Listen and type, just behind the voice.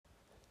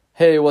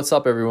Hey, what's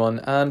up, everyone,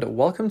 and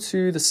welcome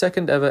to the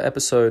second ever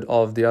episode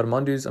of the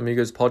Armando's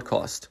Amigos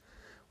podcast,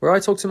 where I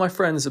talk to my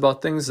friends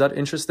about things that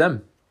interest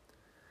them.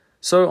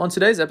 So, on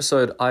today's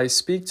episode, I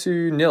speak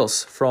to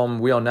Niels from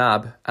We Are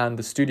NAB and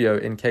the studio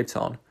in Cape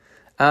Town.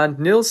 And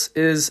Niels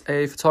is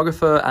a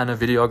photographer and a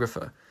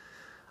videographer.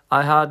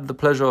 I had the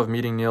pleasure of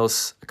meeting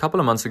Niels a couple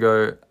of months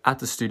ago at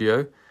the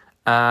studio,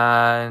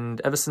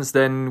 and ever since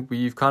then,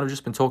 we've kind of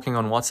just been talking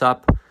on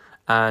WhatsApp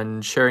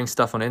and sharing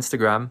stuff on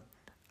Instagram.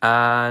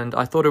 And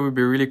I thought it would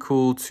be really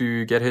cool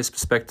to get his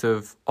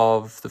perspective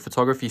of the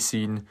photography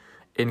scene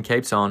in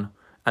Cape Town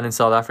and in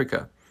South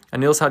Africa. And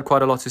Niels had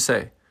quite a lot to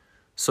say.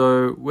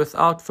 So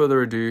without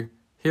further ado,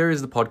 here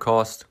is the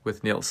podcast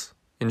with Niels.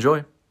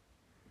 Enjoy.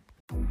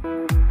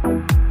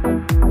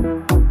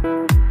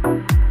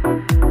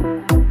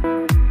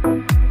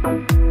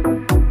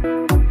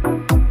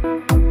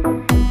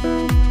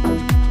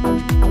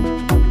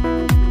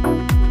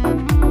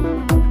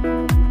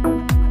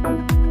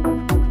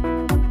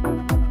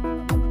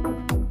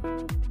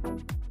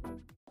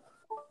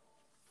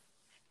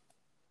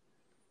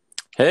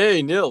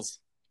 Hey, Niels.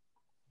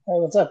 Hey,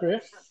 what's up, bro?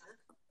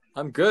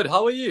 I'm good.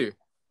 How are you?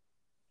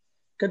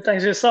 Good,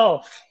 thanks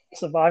yourself.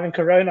 Surviving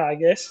Corona, I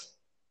guess.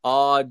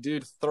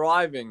 Dude,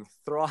 thriving.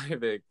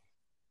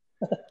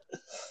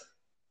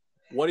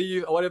 What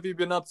have you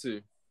been up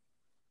to?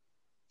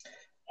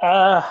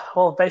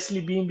 Well,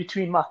 basically being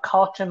between my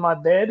couch and my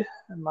bed,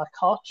 and my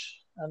couch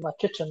and my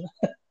kitchen,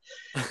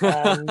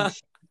 and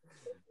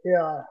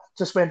yeah,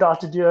 just went out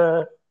to do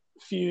a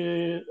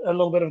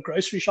little bit of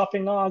grocery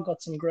shopping now.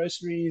 Got some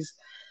groceries,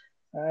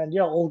 and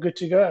yeah, all good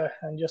to go.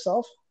 And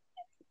yourself?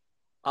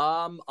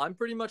 I'm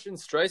pretty much in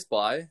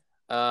Struisbaai.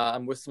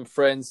 I'm with some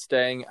friends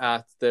staying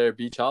at their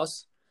beach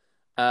house.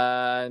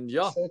 And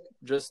yeah, Sick.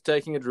 just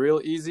taking it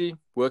real easy,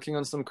 working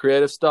on some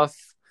creative stuff,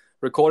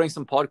 recording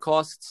some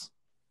podcasts.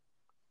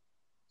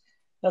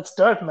 That's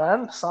dope,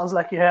 man. Sounds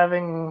like you're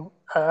having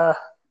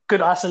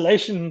good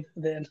isolation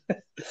then.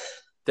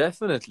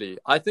 Definitely.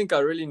 I think I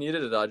really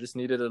needed it. I just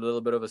needed a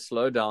little bit of a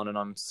slowdown, and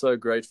I'm so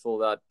grateful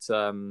that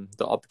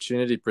the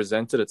opportunity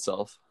presented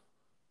itself.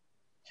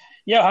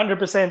 Yeah,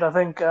 100%. I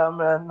think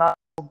a nice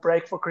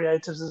break for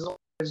creatives is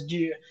always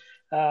due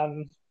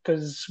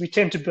because we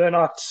tend to burn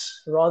out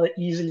rather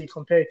easily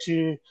compared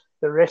to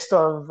the rest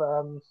of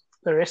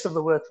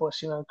the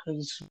workforce.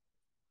 Because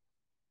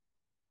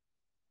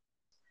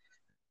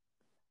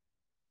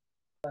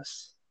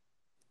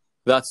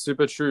That's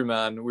super true,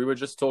 man. We were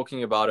just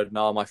talking about it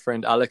now, my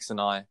friend Alex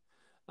and I.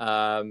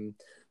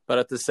 But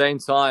at the same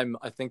time,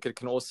 I think it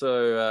can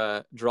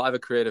also drive a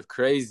creative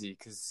crazy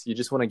because you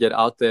just want to get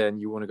out there and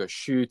you want to go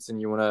shoot and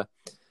you want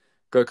to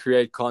go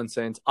create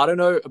content. I don't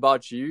know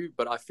about you,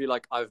 but I feel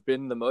like I've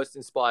been the most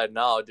inspired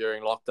now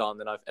during lockdown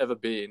than I've ever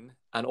been.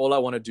 And all I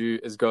want to do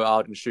is go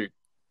out and shoot.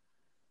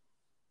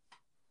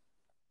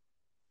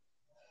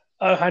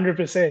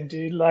 100%,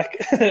 dude. Like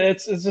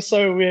it's just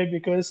so weird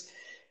because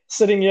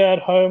sitting here at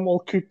home all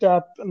cooped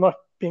up and not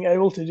being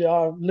able to do.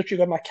 I've literally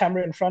got my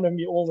camera in front of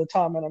me all the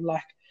time, and I'm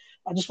like,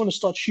 I just want to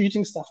start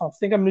shooting stuff. I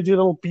think I'm gonna do a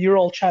little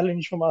B-roll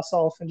challenge for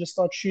myself and just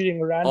start shooting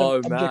random Oh,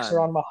 objects man,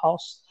 around my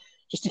house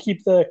just to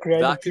keep the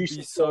creative that could be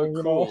juices so going.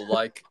 cool.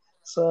 Like,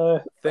 So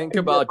think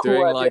it'd be a about cool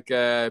doing idea. like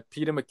a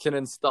Peter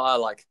McKinnon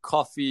style, like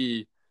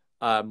coffee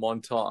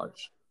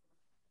montage.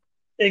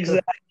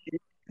 Exactly.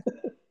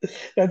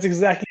 That's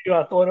exactly what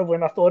I thought of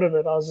when I thought of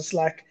it. I was just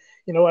like,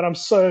 you know what? I'm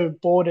so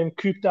bored and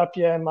cooped up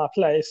here in my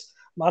place.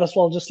 Might as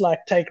well just like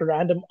take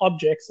random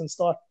objects and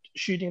start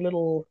shooting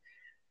little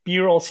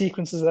B-roll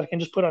sequences that I can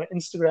just put on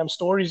Instagram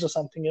stories or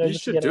something, You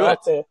just to should get it do out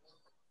it.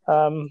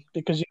 there.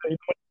 Because you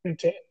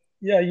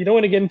don't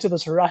want to get into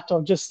this rut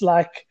of just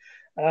like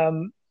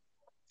um,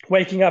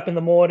 waking up in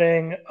the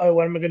morning. Oh,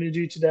 what am I going to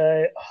do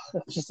today? Oh,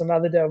 it's just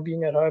another day of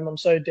being at home. I'm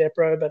so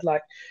depro, but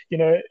like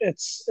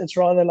it's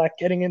rather like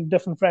getting in a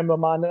different frame of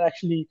mind and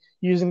actually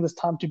using this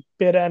time to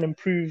better and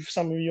improve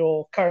some of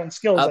your current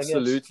skills, I guess.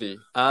 Absolutely.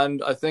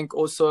 And I think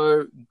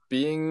also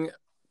being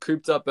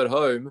cooped up at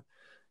home,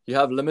 you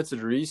have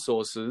limited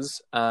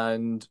resources,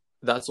 and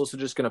that's also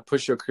just going to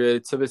push your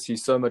creativity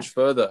so much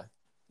further,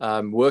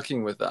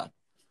 working with that.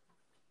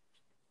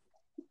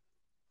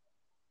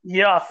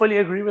 Yeah, I fully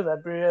agree with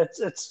that, bro.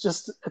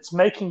 It's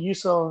making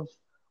use of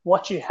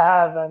what you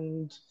have,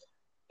 and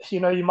you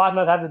might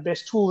not have the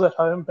best tools at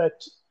home,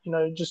 but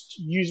just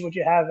use what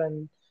you have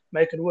and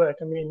make it work.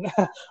 I mean,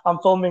 I'm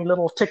filming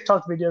little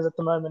TikTok videos at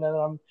the moment, and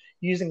I'm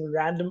using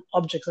random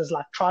objects as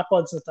like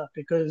tripods and stuff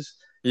because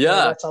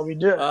Yeah. that's how we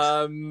do it.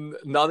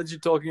 Now that you're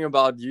talking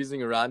about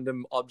using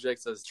random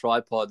objects as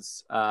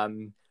tripods,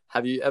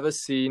 have you ever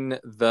seen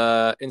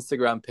the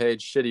Instagram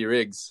page Shitty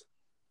Rigs?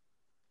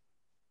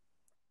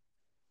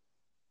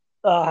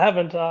 I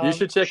haven't. You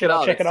should check Should it I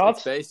out. check it It's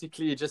out?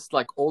 basically just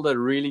like all the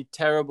really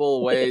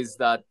terrible ways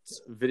that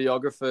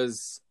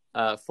videographers,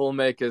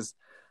 filmmakers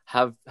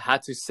have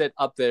had to set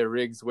up their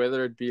rigs,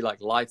 whether it be like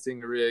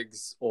lighting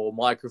rigs or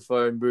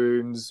microphone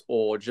booms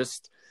or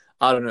just,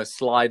 I don't know,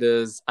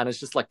 sliders. And it's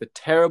just like the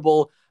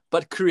terrible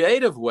but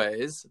creative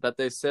ways that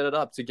they've set it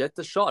up to get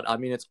the shot. I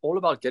mean, it's all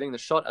about getting the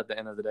shot at the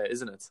end of the day,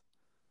 isn't it?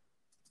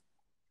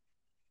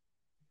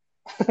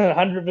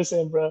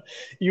 100%, bro.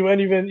 You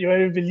won't even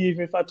believe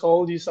if I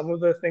told you some of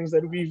the things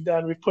that we've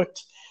done. We put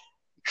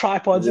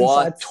tripods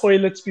inside What?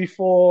 toilets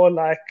before,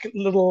 like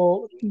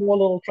little small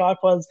little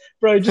tripods,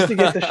 bro, just to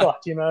get the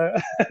shot.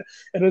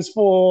 It was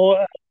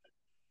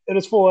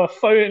for a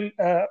phone,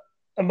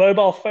 a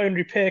mobile phone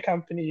repair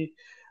company.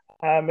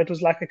 It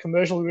was like a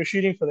commercial we were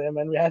shooting for them,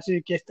 and we had to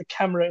get the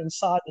camera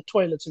inside the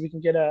toilet so we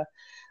can get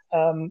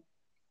um,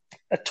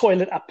 a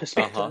toilet up Uh-huh.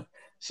 perspective.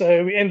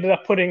 So we ended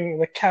up putting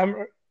the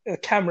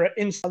camera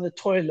inside the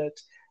toilet,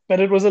 but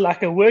it was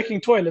like a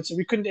working toilet, so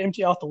we couldn't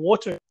empty out the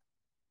water,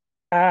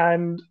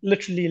 and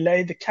literally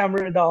laid the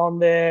camera down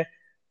there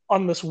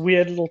on this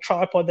weird little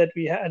tripod that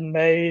we had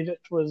made.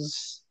 It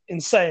was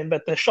insane,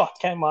 but the shot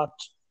came out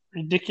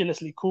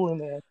ridiculously cool in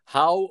there.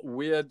 How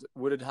weird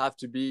would it have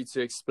to be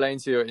to explain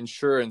to your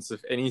insurance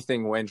if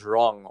anything went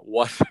wrong,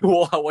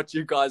 what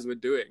you guys were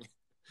doing?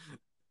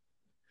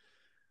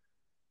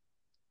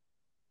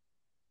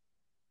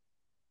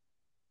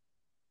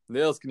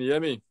 Niels, can you hear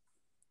me?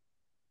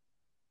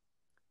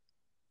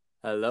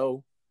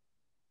 Hello?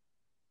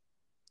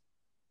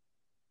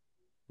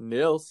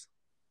 Niels?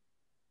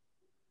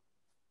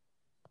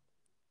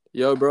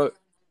 Yo, bro.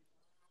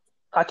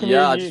 I can hear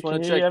Yeah, I you. just Can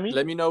want to you check. hear me?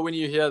 Let me know when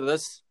you hear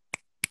this.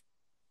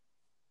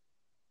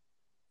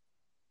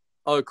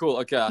 Oh, cool.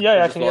 Okay. Yeah, We yeah,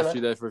 I just can hear lost that.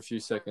 you there for a few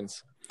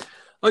seconds.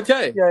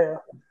 Okay. Yeah, yeah.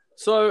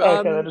 So,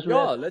 Okay, that is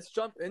yeah, weird. let's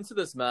jump into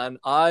this, man.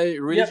 I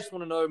really Yep. just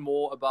want to know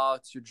more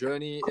about your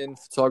journey in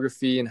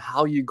photography and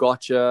how you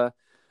got here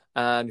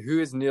and who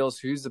is Niels,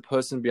 who's the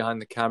person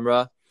behind the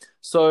camera.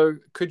 So,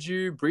 could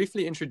you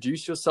briefly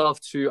introduce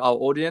yourself to our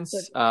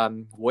audience?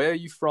 Where are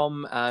you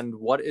from and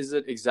what is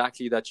it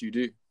exactly that you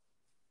do?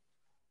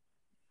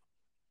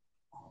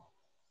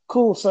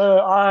 Cool. So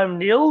I'm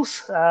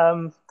Niels.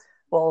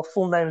 Well,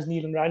 full name is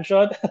Neil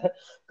Ranchard,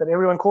 but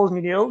everyone calls me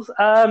Niels.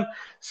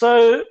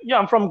 So yeah,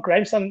 I'm from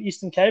Grahamstown,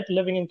 Eastern Cape,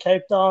 living in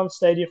Cape Town.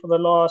 Stayed here for the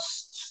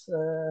last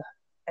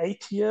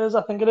 8 years,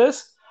 I think it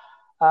is.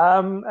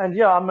 And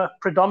yeah, I'm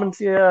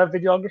predominantly a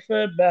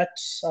videographer, but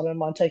I don't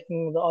mind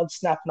taking the odd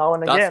snap now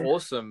and That's again.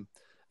 awesome.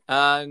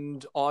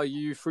 And are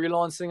you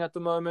freelancing at the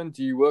moment?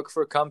 Do you work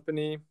for a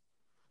company?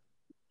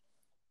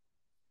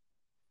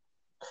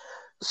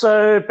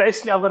 So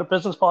basically, I've got a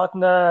business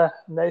partner,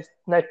 Nate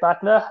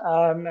Butner,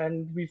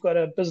 and we've got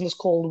a business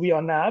called We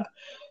Are NAB.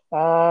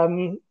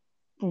 Um,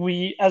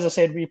 as I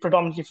said, we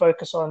predominantly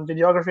focus on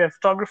videography and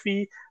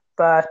photography,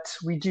 but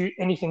we do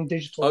anything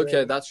digital Okay,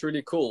 really. that's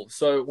really cool.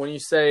 So when you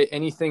say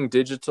anything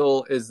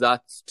digital, is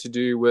that to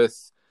do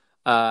with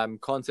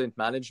content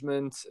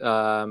management,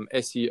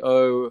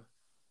 SEO?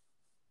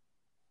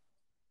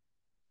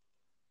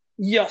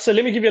 Yeah, so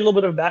let me give you a little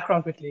bit of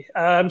background quickly.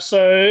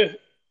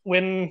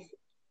 When,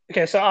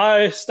 so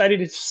I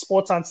studied at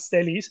Sports Science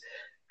Stellies,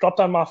 dropped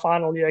out my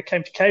final year,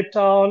 came to Cape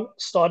Town,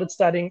 started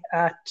studying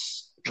at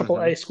Triple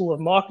Mm-hmm. A School of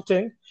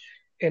Marketing.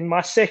 In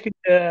my second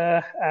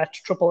year at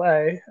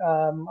AAA,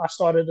 I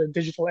started a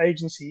digital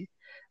agency.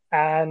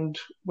 And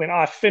when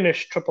I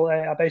finished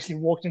AAA, I basically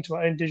walked into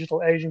my own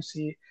digital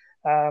agency,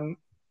 um,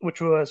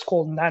 which was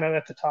called Nano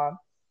at the time.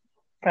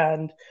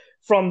 And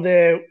from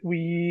there,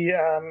 we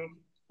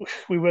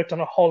worked on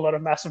a whole lot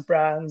of massive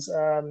brands.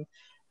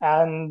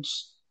 And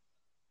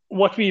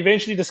what we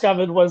eventually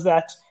discovered was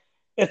that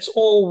it's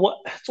all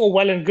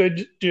well and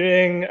good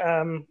doing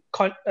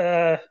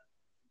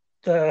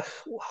the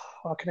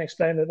how can I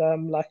explain it?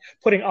 Like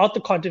putting out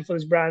the content for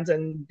these brands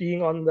and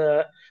being on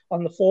the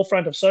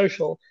forefront of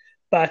social,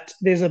 but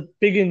there's a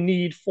bigger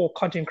need for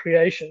content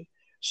creation.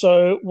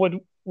 So what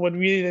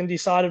we then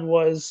decided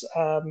was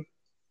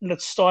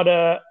let's start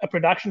a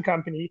production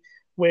company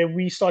where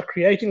we start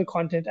creating the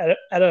content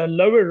at a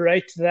lower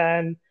rate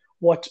than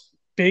what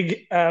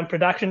big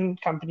production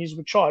companies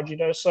would charge.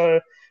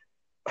 So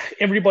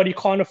everybody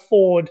can't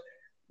afford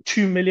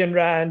 2 million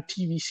rand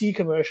TVC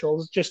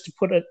commercials just to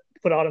put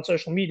out on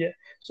social media.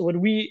 So what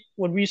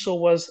we saw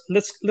was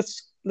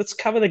let's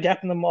cover the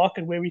gap in the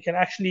market where we can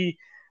actually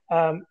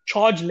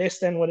charge less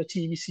than what a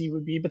TVC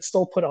would be, but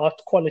still put out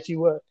quality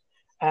work.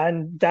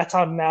 And that's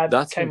how NAB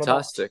That's came about.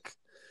 fantastic.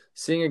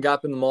 Seeing a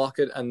gap in the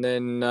market and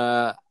then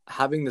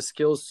having the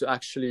skills to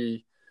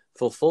actually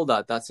fulfill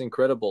that, that's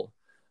incredible.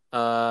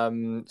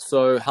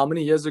 So how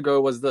many years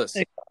ago was this?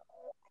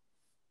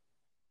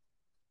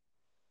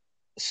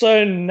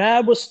 So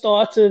NAB was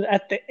started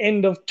at the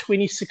end of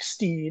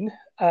 2016,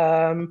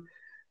 and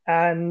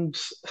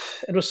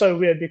it was so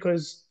weird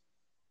because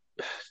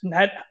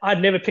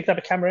I'd never picked up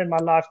a camera in my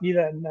life,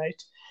 neither had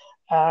Nate.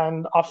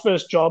 And our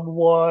first job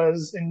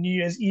was a New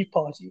Year's Eve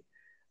party.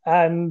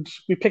 And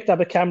we picked up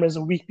the cameras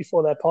a week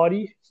before that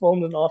party,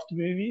 filmed an after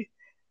movie.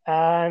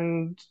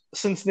 And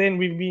since then,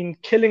 we've been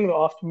killing the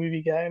after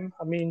movie game.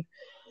 I mean,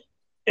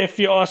 if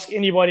you ask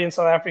anybody in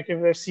South Africa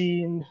if they've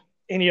seen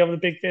any of the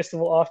big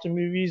festival after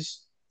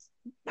movies,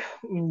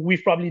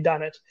 we've probably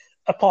done it,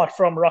 apart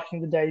from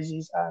Rocking the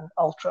Daisies and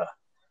Ultra.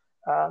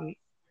 Um,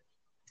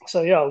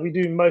 So yeah, we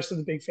do most of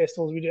the big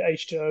festivals. We do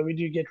H2O, we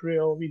do Get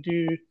Real, we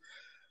do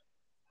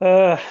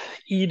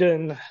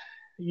Eden,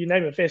 you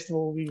name a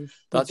festival, we've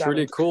That's done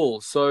really it.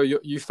 cool. So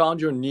you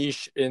found your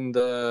niche in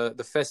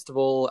the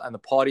festival and the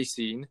party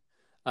scene,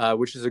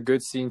 which is a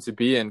good scene to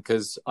be in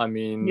because I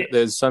mean, Yes,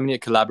 there's so many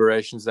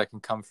collaborations that can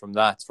come from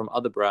that from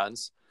other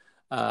brands.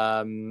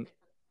 Um,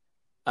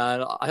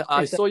 and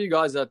I saw exactly. you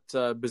guys at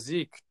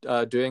Bazik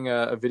doing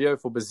a video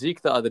for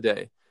Bazik the other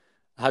day.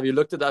 Have you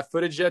looked at that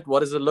footage yet? What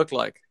does it look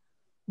like?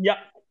 Yeah,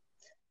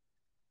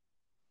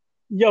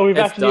 yeah, we've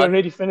It's actually done.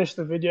 already finished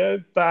the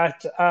video,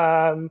 but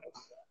yeah,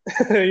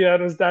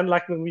 it was done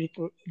like the week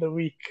of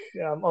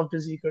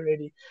Bazik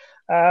already.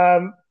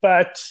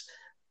 But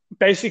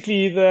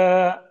basically,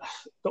 the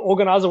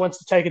organizer wants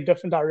to take a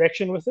different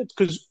direction with it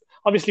because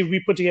obviously we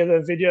put together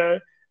a video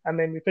and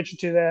then we pitch it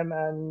to them,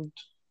 and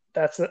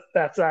that's it,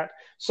 that's that.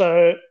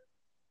 So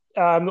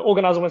the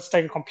organizer wants to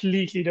take a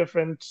completely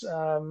different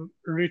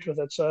route with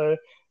it. So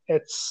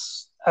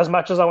it's as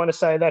much as I want to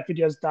say that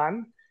video is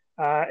done.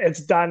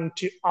 It's done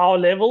to our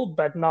level,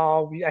 but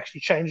now we're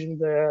actually changing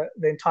the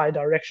entire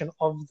direction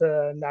of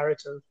the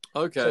narrative,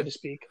 so Okay. to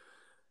speak.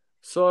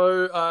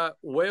 So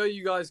where are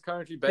you guys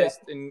currently Yeah.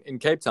 based in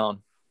Cape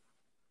Town?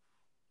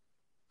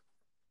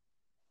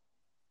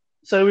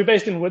 So we're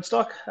based in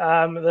Woodstock,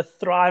 the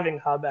thriving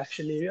hub.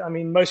 Actually, I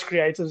mean, most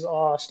creators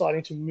are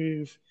starting to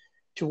move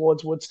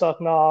towards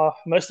Woodstock now.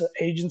 Most of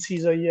the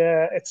agencies are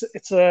here.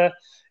 It's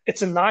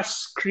a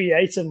nice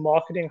creative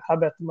marketing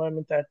hub at the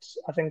moment that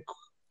I think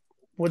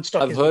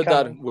Woodstock I've is heard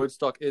that becoming.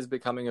 Woodstock is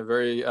becoming a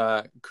very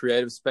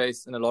creative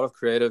space, and a lot of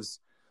creatives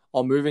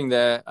are moving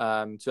there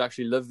to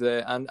actually live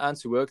there and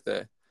to work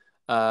there,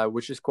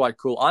 which is quite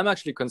cool. I'm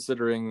actually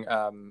considering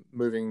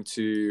moving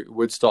to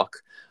Woodstock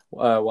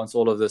once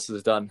all of this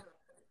is done.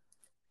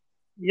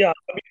 Yeah,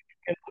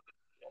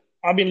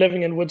 I've been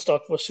living in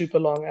Woodstock for super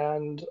long,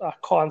 and I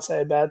can't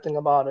say a bad thing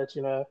about it.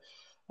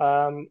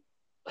 Um,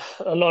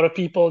 a lot of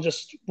people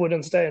just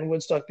wouldn't stay in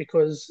Woodstock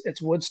because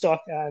it's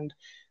Woodstock, and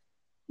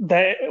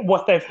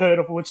what they've heard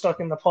of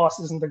Woodstock in the past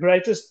isn't the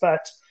greatest.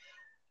 But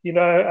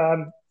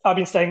I've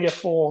been staying here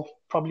for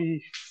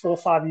probably 4 or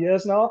 5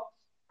 years now,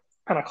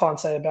 and I can't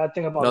say a bad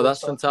thing about No,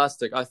 that's Woodstock.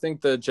 fantastic. I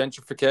think the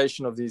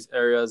gentrification of these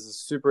areas is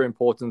super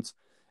important,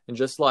 and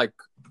just like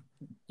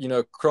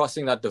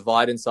crossing that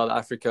divide in South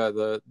Africa,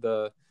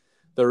 the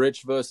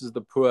rich versus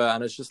the poor,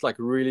 and it's just like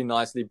really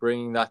nicely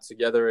bringing that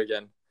together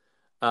again.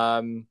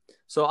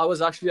 So I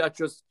was actually at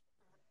just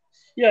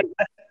Yeah,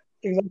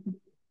 exactly.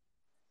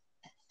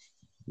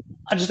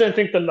 I just don't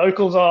think the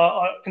locals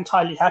are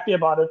entirely happy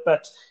about it.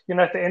 But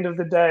at the end of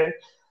the day,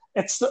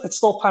 it's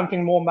still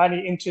pumping more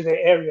money into their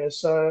areas.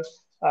 So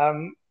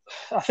um,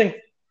 I think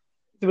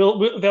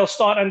they'll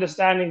start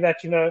understanding that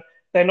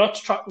they're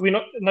not we're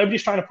not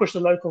nobody's trying to push the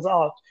locals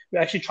out. We're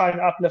actually trying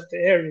to uplift the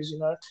areas.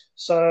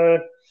 So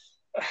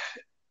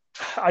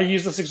I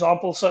use this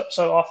example so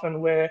often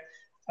where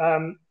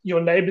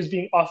your neighbor's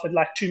being offered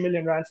like 2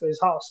 million rand for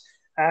his house,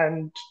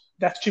 and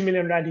that's 2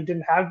 million rand he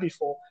didn't have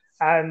before,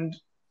 and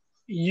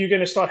you're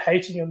going to start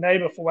hating your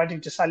neighbor for wanting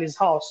to sell his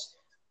house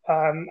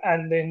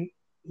and then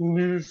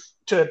move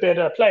to a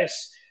better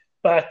place.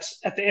 But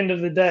at the end of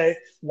the day,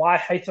 why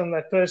hate on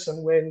that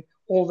person when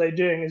all they're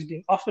doing is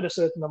being offered a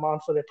certain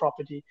amount for their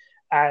property,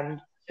 and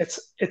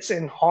it's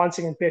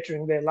enhancing and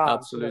bettering their lives?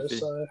 absolutely.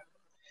 So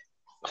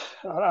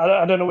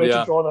I don't know where to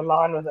Yeah. draw the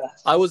line with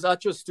that. I was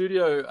at your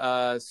Studio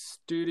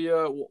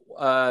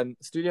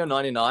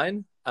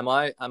 99. Am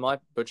I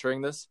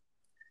butchering this?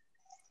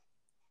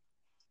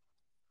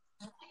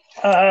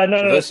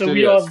 No. The So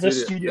we studio, are the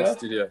studio, the studio.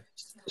 studio.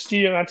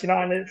 Studio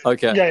 99 is,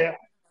 Okay.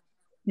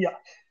 yeah.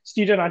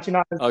 Studio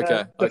 99 is a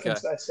Okay, different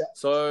okay. space, yeah.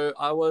 So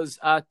I was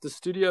at the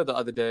studio the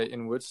other day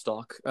in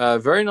Woodstock.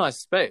 Very nice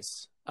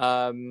space.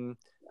 Are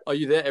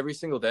you there every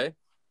single day?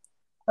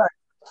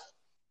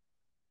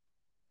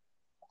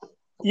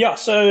 Yeah,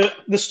 so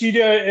the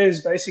studio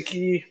is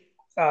basically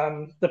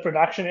the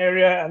production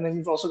area, and then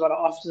we've also got our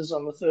offices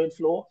on the third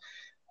floor.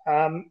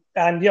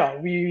 And yeah,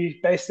 we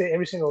base there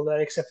every single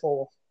day except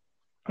for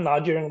now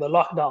during the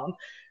lockdown,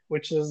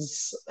 which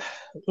is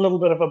a little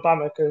bit of a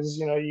bummer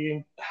because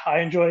I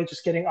enjoy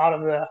just getting out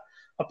of the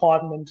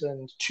apartment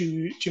and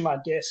to my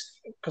desk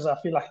because I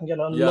feel I can get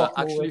a Yeah, lot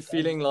more actually work done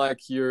feeling there.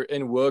 like you're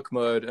in work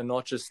mode and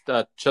not just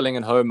chilling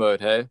in home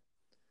mode, hey?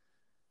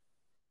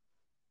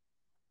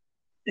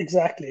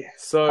 Exactly,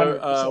 So,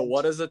 100%.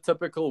 what does a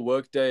typical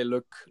workday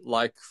look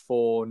like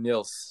for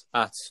Niels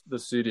at the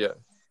studio?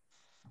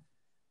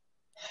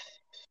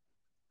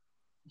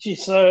 Gee,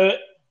 so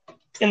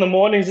in the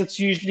mornings, it's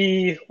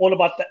usually all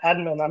about the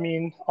admin. I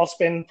mean, I'll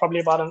spend probably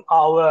about an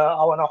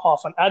hour and a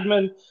half on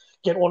admin,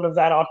 get all of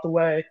that out the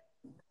way.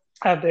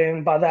 And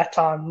then by that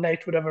time,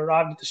 Nate would have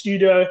arrived at the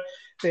studio.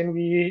 Then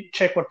we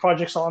check what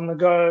projects are on the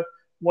go,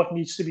 what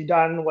needs to be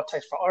done, what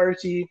takes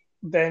priority.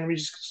 Then we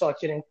just start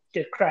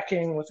get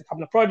cracking with a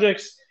couple of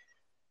projects.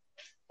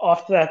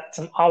 After that,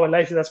 an hour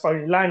later, that's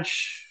probably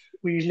lunch.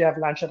 We usually have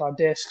lunch at our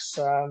desks.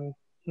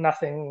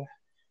 Nothing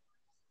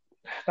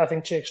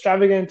too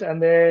extravagant,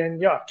 and then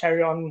yeah,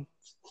 carry on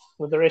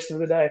with the rest of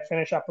the day,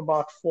 finish up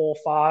about 4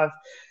 or 5,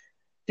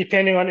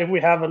 depending on if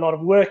we have a lot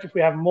of work. If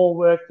we have more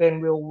work,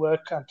 then we'll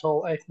work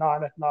until 8,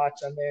 9 at night,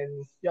 and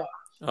then time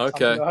to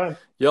Okay. go home.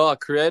 Yeah,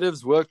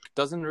 creative's work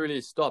doesn't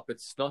really stop.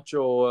 It's not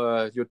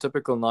your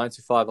typical 9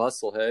 to 5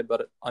 hustle, hey?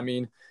 But I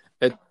mean,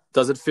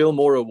 does it feel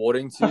more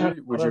rewarding to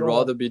you? Would Not you at all.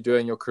 rather be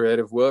doing your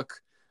creative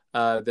work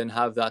than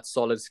have that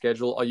solid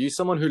schedule? Are you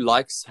someone who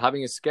likes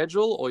having a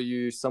schedule, or are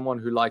you someone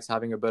who likes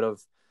having a bit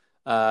of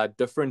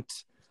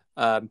different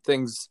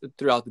things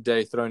throughout the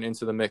day thrown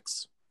into the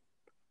mix?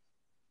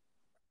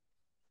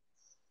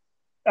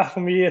 For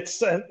me,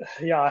 it's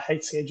I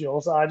hate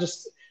schedules. I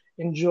just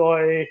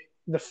enjoy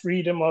the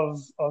freedom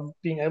of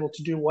being able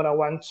to do what I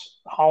want,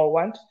 how I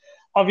want.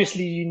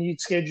 Obviously, you need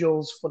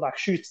schedules for like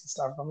shoots and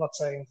stuff. I'm not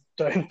saying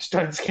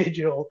don't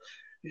schedule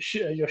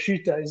your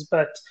shoot days,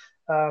 but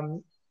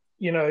um,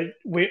 when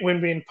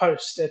we're in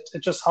post, it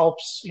just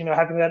helps,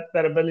 having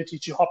that ability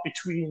to hop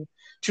between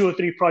 2 or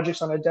 3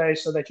 projects on a day,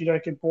 so that you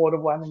don't get bored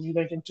of one and you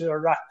don't get into a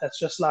rut that's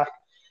just like,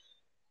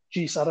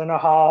 geez, I don't know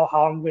how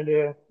I'm going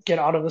to get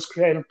out of this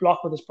creative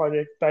block with this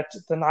project. But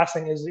the nice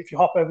thing is, if you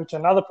hop over to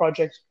another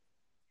project,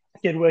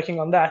 get working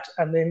on that,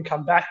 and then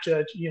come back to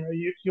it,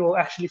 you'll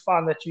actually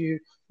find that you're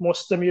more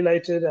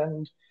stimulated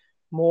and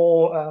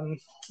more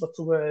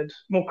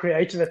more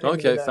creative at the end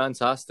of the Okay, day.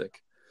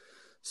 fantastic.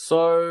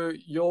 So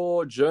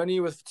your journey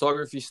with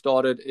photography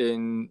started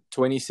in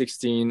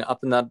 2016.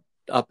 Up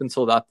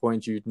until that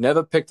point, you'd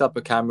never picked up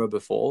a camera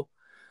before.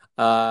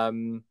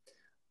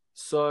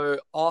 So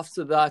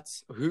after that,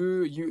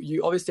 who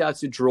you obviously had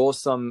to draw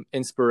some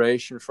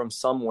inspiration from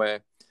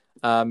somewhere.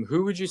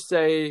 Who would you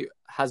say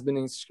has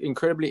been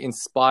incredibly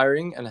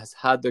inspiring and has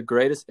had the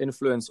greatest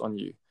influence on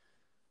you?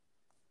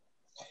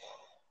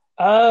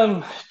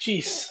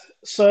 Geez.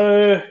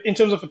 So in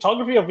terms of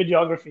photography or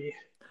videography?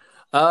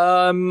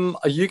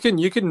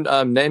 You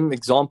can name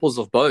examples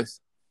of both.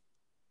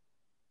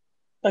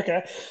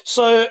 Okay.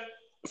 So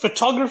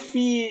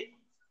photography,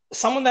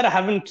 someone that I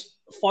haven't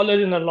followed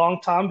in a long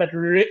time, but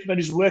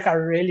whose work I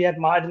really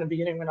admired in the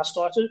beginning when I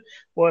started,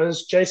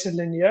 was Jason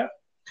Lanier.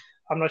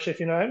 I'm not sure if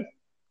you know him.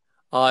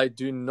 I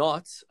do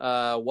not.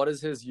 What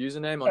is his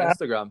username on Uh,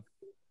 Instagram?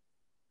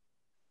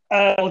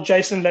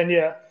 Jason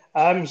Lanier.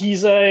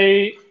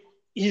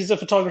 He's a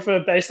photographer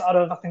based out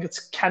of, I think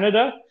it's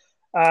Canada.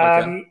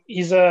 Okay.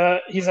 He's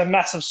a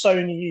massive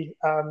Sony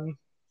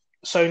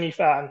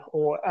fan,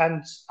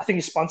 and I think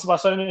he's sponsored by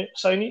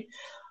Sony.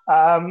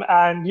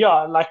 And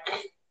yeah, like,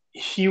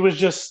 he was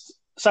just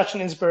such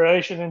an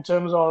inspiration in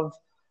terms of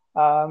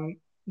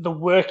the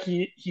work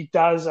he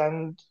does,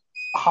 and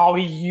how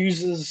he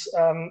uses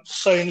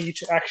Sony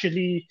to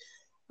actually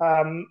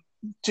um,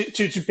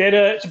 to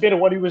better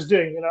what he was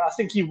doing. I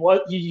think he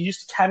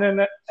used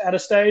Canon at a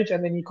stage,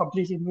 and then he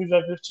completely moved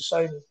over to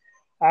Sony.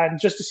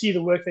 And just to see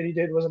the work that he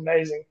did was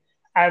amazing.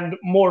 And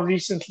more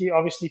recently,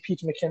 obviously,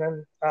 Peter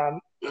McKinnon.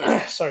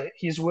 Sorry,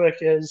 his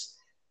work is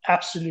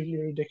absolutely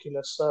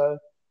ridiculous. So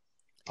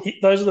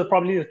those are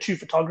probably the 2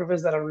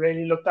 photographers that I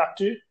really looked up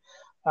to.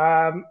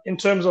 In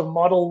terms of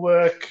model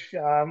work,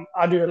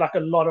 I do like a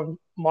lot of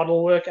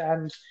model work,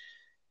 and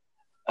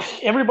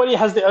everybody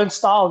has their own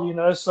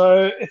style,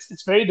 So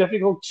it's very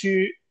difficult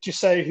to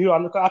say who I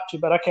look up to,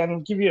 but I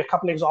can give you a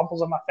couple of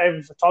examples of my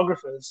favorite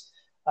photographers.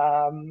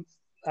 And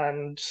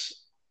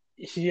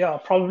yeah,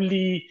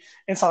 probably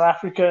in South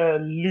Africa,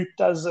 Luke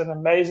does an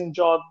amazing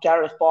job.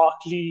 Gareth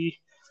Barkley,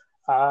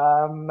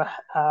 and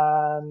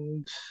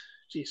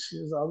geez,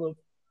 who's the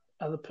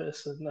other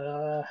person?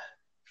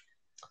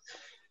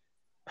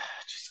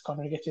 Just can't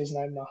really get to his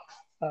name now.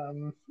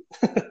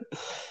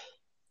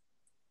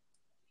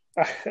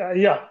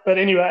 Yeah, but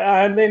anyway,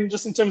 and then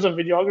just in terms of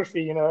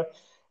videography,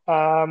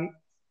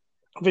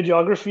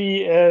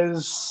 videography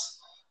is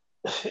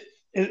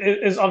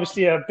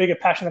obviously a bigger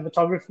passion than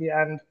photography,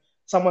 and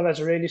someone that's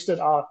really stood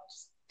out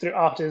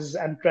throughout is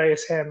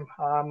Andreas Hem.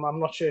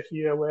 I'm not sure if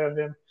you're aware of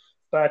him,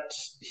 but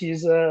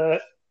he's a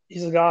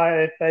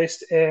guy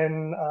based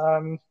in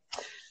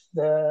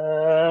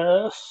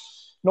the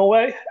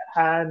Norway,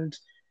 and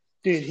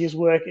dude, his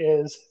work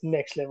is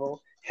next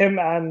level. Him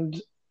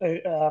and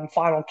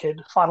Final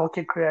Kid. Final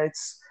Kid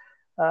creates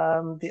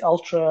the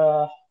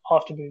Ultra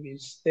after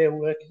movies. Their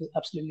work is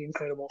absolutely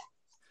incredible.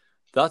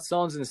 That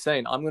sounds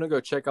insane. I'm gonna go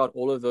check out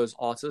all of those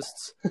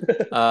artists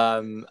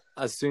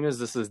as soon as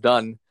this is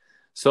done.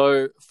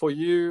 So for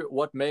you,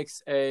 what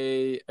makes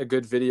a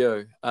good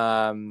video?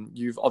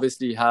 You've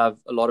obviously have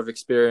a lot of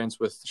experience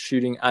with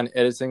shooting and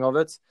editing of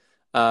it.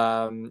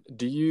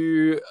 Do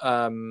you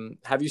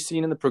have you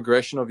seen in the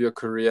progression of your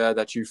career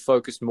that you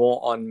focus more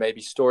on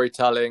maybe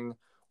storytelling,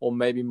 or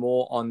maybe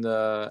more on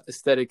the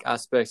aesthetic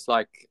aspects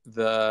like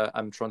the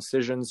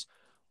transitions,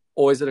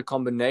 or is it a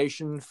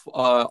combination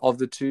of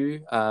the two?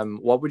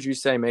 What would you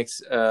say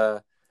makes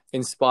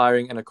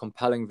inspiring and a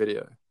compelling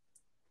video?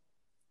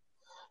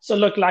 So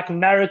look, like,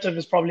 narrative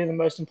is probably the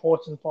most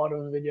important part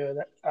of a video.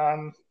 That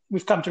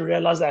we've come to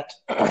realize that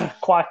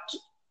quite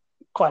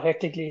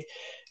hectically,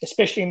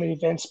 especially in the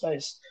event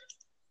space.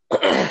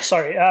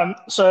 Sorry.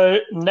 So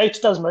Nate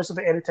does most of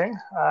the editing.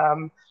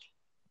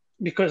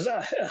 because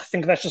I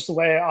think that's just the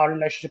way our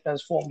relationship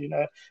has formed.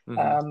 Mm-hmm.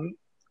 Um,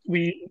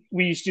 we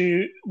used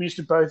to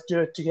both do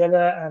it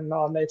together, and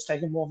now Nate's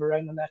taking more of a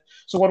reign on that.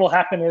 So what will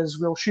happen is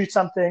we'll shoot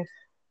something,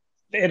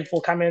 the edit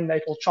will come in,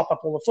 Nate will chop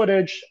up all the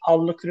footage.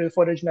 I'll look through the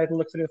footage, Nate will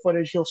look through the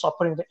footage. He'll start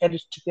putting the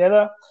edit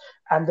together,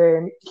 and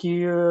then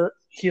he'll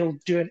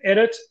do an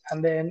edit,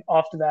 and then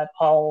after that,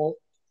 I'll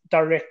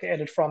direct the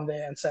edit from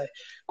there and say,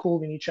 cool,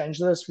 we need to change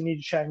this, we need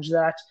to change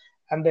that,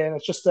 and then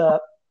it's just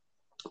a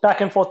back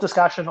and forth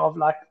discussion of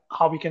like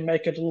how we can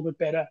make it a little bit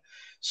better.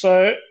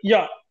 So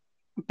yeah,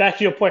 back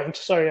to your point.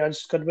 Sorry, I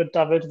just got a bit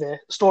diverted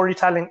there.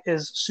 Storytelling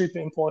is super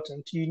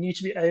important. You need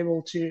to be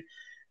able to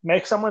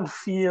make someone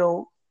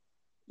feel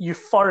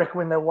euphoric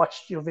when they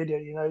watched your video.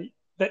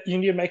 That you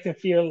need to make them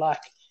feel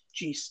like,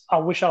 geez, I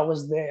wish I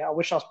was there. I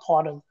wish I was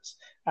part of this.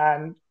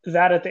 And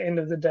that, at the end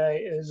of the day,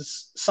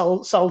 is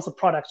sells the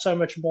product so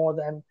much more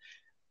than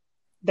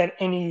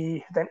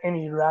any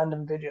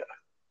random video.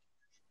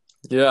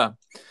 Yeah.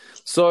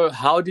 So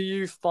how do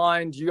you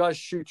find, you guys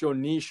shoot, your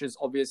niche is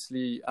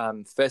obviously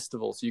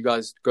festivals. You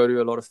guys go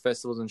to a lot of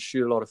festivals and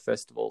shoot a lot of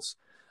festivals.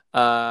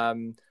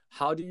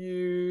 How do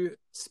you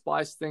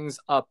spice things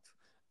up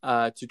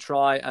to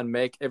try and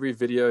make every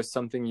video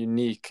something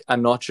unique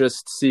and not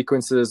just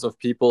sequences of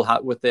people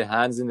with their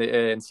hands in the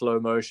air in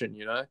slow motion,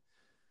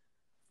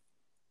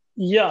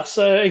 Yeah,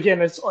 so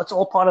again, it's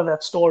all part of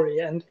that story,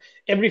 and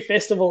every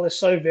festival is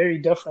so very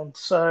different.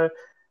 So,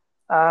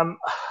 um,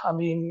 I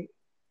mean,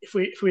 if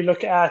we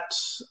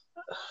let's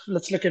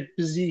look at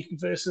Bazik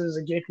versus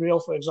a Get Real,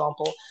 for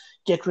example.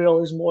 Get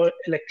Real is more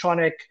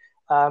electronic.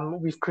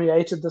 We've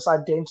created this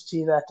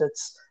identity that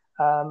it's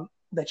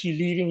that you're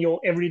leaving your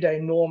everyday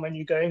norm and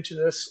you're going to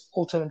this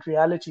alternate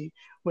reality.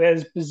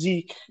 Whereas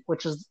Bazik,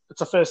 it's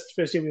the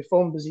first year we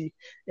filmed Bazik,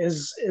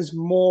 is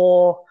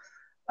more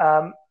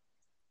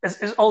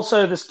is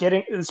also this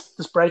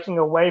breaking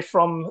away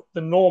from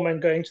the norm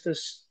and going to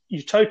this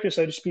utopia,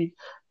 so to speak,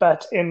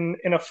 but in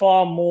a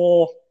far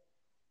more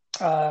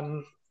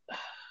um,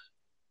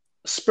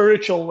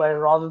 spiritual way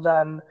rather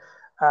than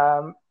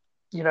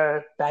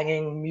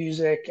banging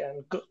music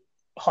and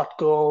hot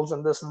girls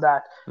and this and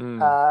that.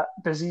 Mm.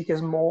 Bazik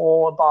is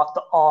more about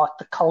the art,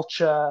 the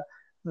culture,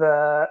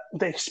 the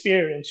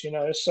experience.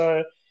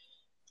 So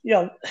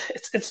yeah,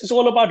 it's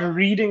all about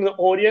reading the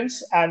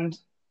audience, and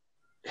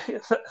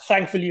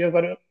thankfully I've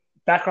got a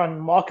background in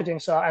marketing,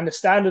 so I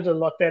understand it a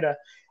lot better.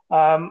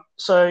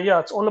 So yeah,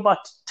 it's all about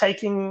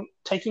taking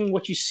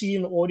what you see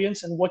in the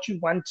audience and what you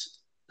want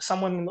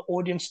someone in the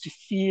audience to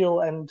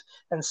feel and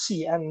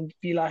see and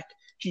be like,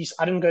 geez,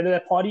 I didn't go to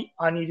that party,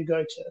 I need to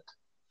go to it.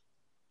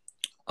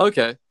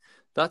 Okay,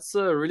 that's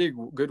a really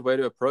good way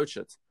to approach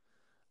it.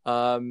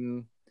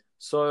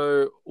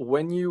 So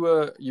when you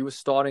were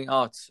starting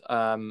out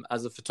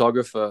as a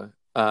photographer,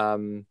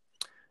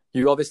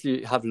 you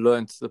obviously have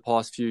learned the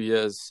past few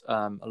years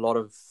a lot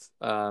of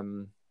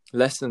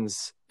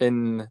lessons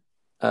in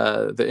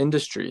the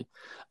industry,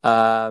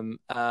 and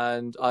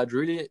I'd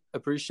really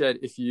appreciate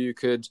if you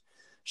could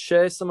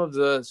share some of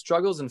the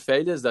struggles and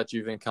failures that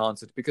you've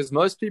encountered, because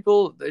most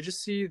people, they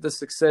just see the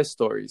success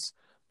stories,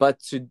 but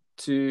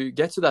to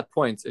get to that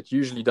point, it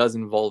usually does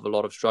involve a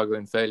lot of struggle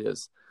and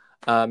failures.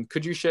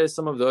 Could you share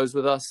some of those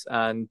with us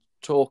and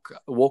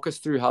walk us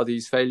through how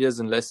these failures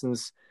and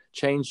lessons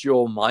changed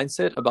your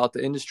mindset about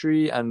the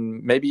industry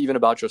and maybe even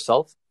about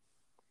yourself?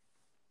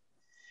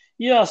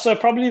 Yeah, so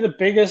probably the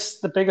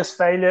biggest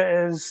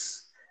failure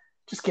is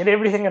just get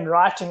everything in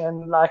writing,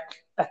 and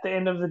like at the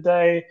end of the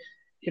day,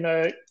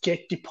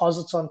 get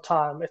deposits on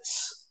time.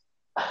 It's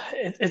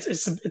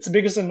the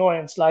biggest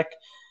annoyance. Like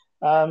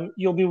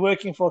you'll be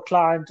working for a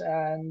client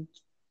and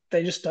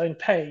they just don't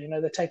pay.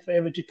 They take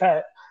forever to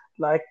pay.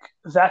 Like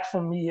that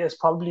for me is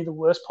probably the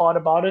worst part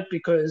about it,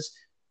 because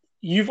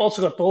you've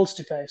also got bills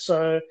to pay.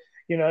 So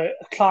a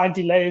client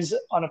delays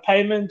on a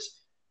payment,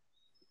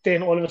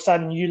 then all of a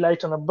sudden you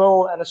late on a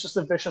bill, and it's just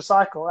a vicious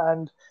cycle.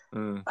 And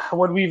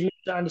what we've learned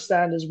to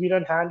understand is we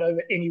don't hand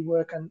over any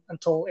work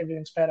until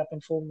everything's paid up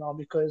in full now,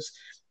 because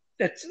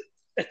it's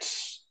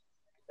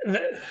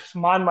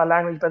mind my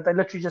language, but they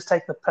literally just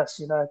take the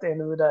piss. At the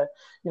end of the day,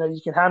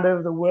 you can hand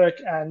over the work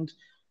and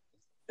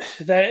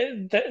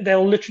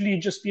they'll literally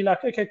just be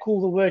like, okay,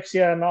 cool, the work's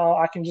here now.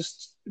 I can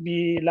just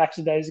be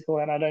lackadaisical,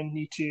 and I don't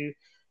need to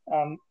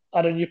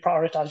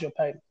prioritize your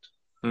payment.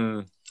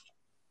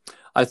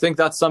 I think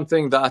that's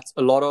something that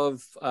a lot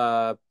of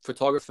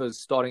photographers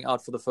starting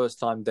out for the first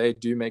time, they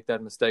do make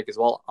that mistake as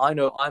well. I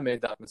know I made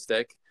that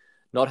mistake,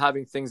 not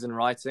having things in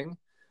writing.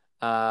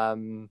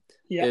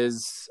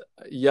 It's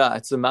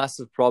a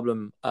massive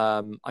problem.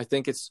 I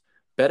think it's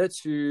better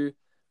to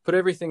put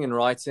everything in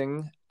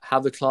writing,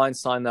 have the client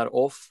sign that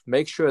off,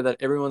 make sure that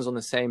everyone's on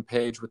the same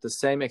page with the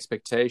same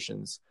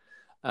expectations.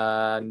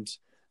 And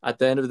at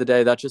the end of the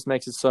day, that just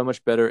makes it so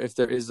much better. If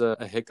there is a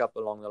hiccup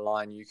along the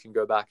line, you can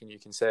go back and you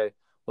can say,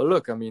 well,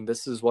 look, I mean,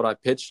 this is what I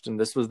pitched and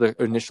this was the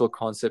initial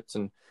concept,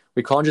 and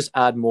we can't just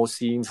add more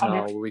scenes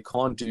now. We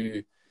can't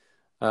do,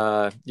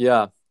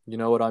 you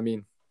know what I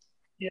mean?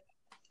 Yeah,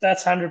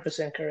 that's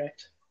 100%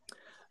 correct.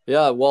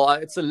 Yeah, well,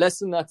 it's a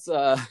lesson that's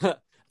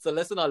it's a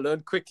lesson I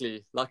learned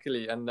quickly,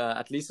 luckily, and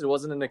at least it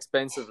wasn't an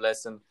expensive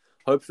lesson.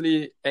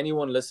 Hopefully,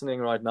 anyone listening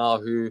right now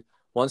who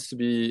wants to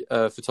be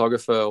a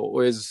photographer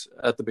or is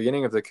at the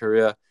beginning of their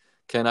career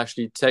can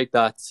actually take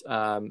that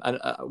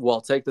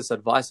take this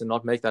advice and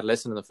not make that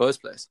lesson in the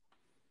first place.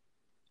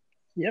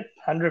 Yep,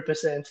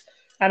 100%.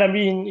 And I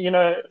mean,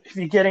 if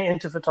you're getting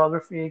into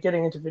photography,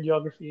 getting into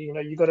videography,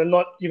 you got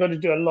to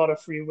do a lot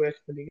of free work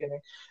in the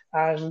beginning,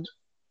 and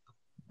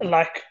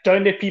like,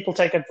 don't let people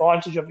take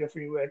advantage of your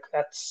free work.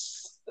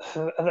 That's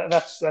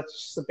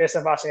the best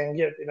advice I can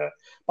give.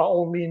 By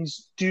all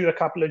means, do a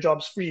couple of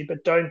jobs free,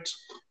 but don't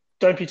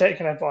be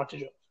taken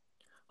advantage of.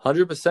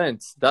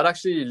 100%. That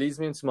actually leads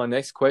me into my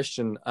next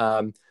question.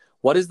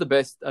 What is the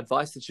best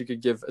advice that you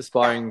could give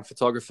aspiring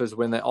photographers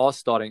when they are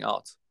starting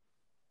out?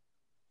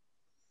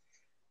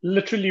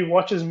 Literally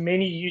watch as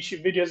many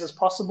YouTube videos as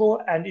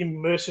possible and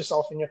immerse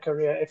yourself in your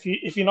career. If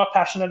you're not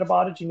passionate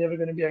about it, you're never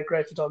going to be a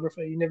great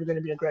photographer. You're never going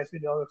to be a great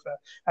videographer,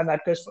 and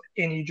that goes for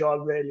any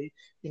job, really.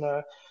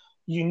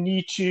 You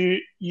need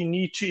to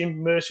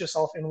immerse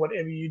yourself in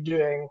whatever you're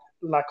doing,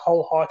 like,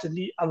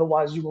 wholeheartedly.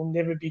 Otherwise, you will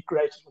never be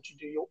great at what you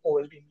do. You'll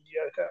always be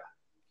mediocre.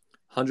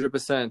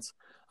 100%.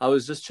 I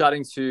was just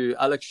chatting to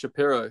Alex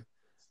Shapiro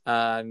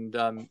and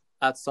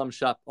at Some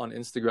Shop on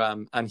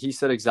Instagram, and he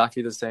said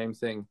exactly the same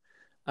thing.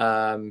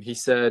 He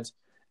said,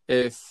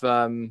 if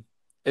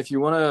you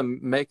want to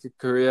make a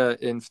career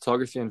in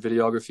photography and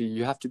videography,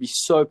 you have to be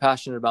so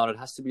passionate about it. It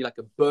has to be like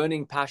a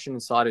burning passion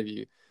inside of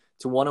you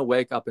to want to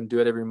wake up and do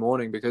it every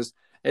morning, because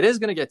it is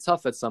going to get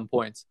tough at some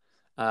point.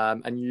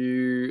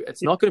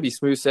 It's not going to be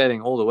smooth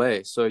sailing all the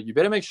way. So you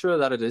better make sure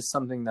that it is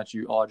something that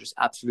you are just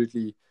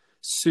absolutely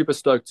super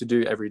stoked to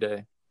do every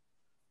day.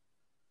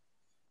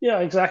 Yeah,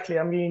 exactly.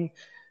 I mean,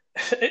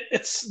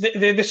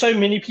 there's so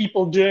many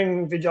people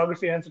doing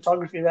videography and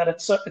photography that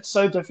it's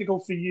so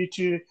difficult for you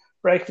to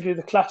break through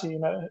the clutter,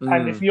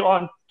 And if you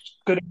aren't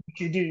good at what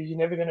you do, you're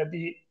never going to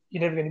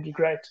be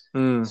great.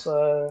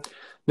 So,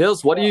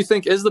 Niels, what do you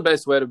think is the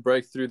best way to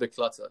break through the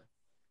clutter?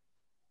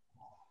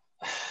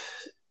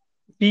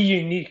 Be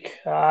unique.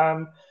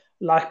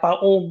 Like, by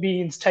all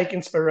means, take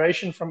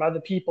inspiration from other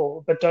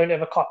people, but don't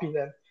ever copy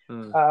them.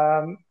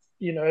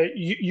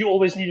 You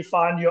always need to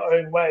find your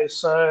own way.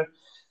 So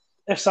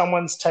if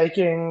someone's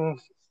taking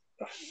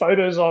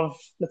photos of,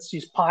 let's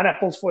use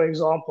pineapples, for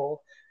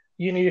example,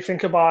 you need to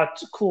think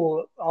about,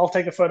 cool, I'll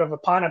take a photo of a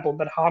pineapple,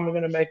 but how am I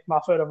going to make my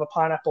photo of a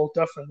pineapple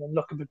different and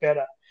look a bit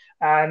better?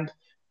 And,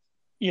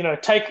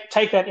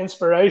 take that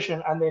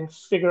inspiration and then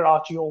figure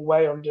out your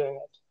way of doing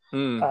it.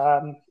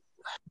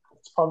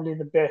 It's probably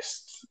the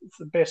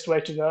best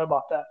way to go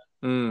about that.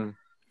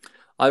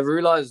 I've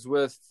realized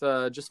with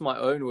just my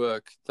own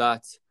work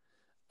that,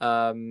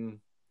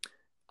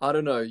 I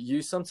don't know,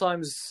 you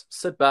sometimes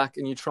sit back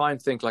and you try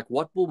and think, like,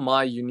 what will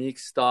my unique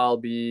style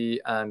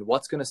be and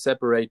what's going to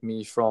separate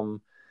me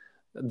from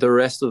the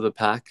rest of the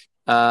pack?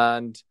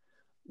 And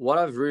what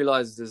I've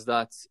realized is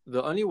that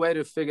the only way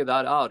to figure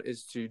that out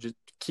is to just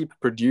keep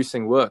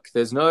producing work.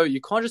 You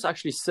can't just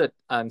actually sit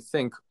and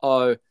think,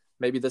 oh,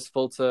 maybe this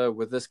filter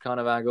with this kind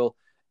of angle.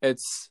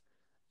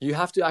 You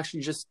have to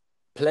actually just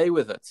play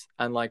with it.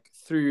 And like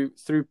through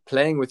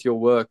playing with your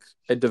work,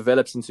 it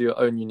develops into your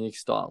own unique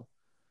style.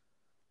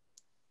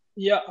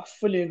 Yeah, I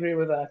fully agree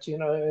with that.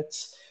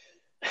 It's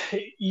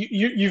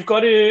you've got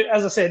to,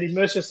 as I said,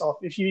 immerse yourself.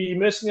 If you're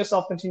immersing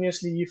yourself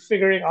continuously, you're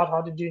figuring out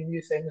how to do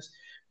new things.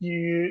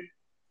 You're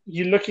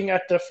looking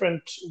at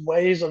different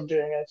ways of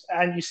doing it,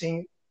 and you're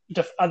seeing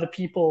other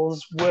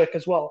people's work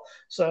as well.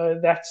 So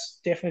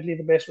that's definitely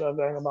the best way of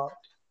going about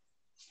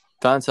it.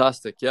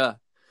 Fantastic, yeah.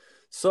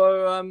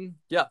 So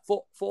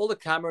for all the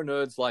camera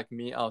nerds like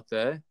me out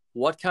there,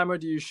 what camera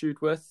do you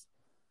shoot with?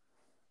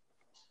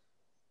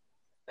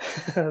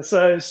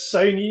 So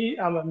Sony,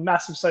 I'm a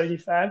massive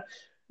Sony fan.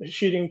 I'm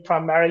shooting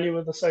primarily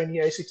with the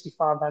Sony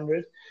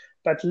A6500,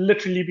 but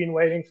literally been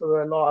waiting for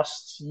the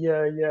last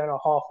year and a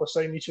half for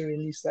Sony to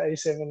release the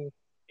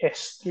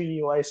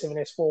A7S3 or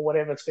A7S4,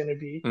 whatever it's going to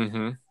be,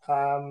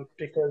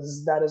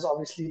 because that is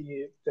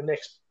obviously the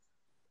next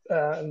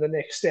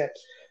step.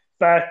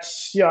 But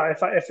yeah,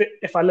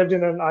 if I lived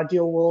in an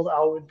ideal world,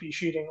 I would be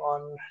shooting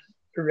on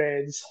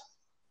Reds.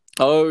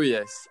 Oh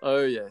yes.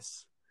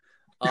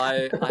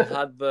 I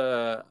had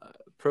the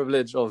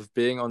privilege of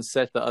being on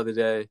set the other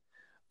day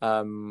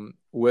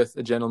with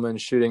a gentleman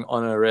shooting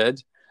on a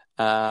Red,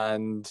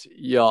 and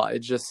yeah, it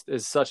just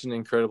is such an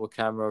incredible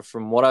camera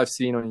from what I've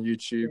seen on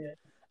YouTube,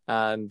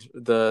 and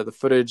the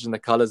footage and the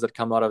colors that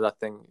come out of that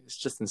thing. It's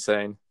just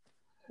insane.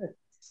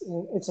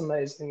 It's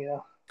amazing, yeah.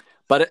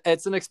 But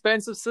it's an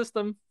expensive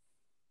system.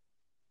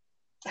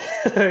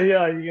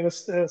 Yeah, you're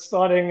gonna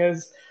starting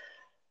as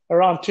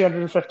around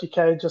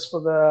 250K just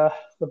for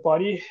the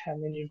body,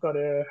 and then you've got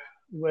to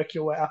work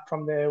your way up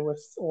from there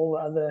with all the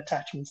other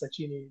attachments that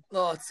you need.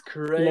 Oh, it's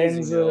crazy.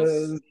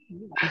 Lenses,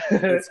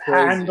 it's crazy.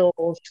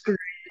 handles, screen,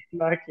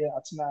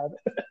 it's mad.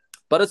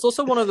 But it's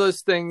also one of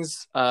those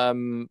things,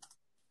 when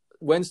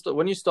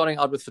you're starting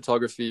out with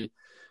photography,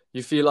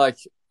 You feel like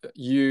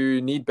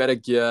you need better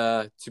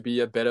gear to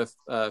be a better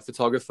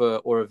photographer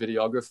or a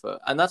videographer,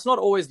 and that's not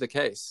always the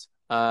case.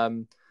 I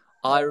That's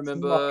not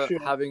remember true.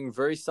 having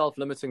very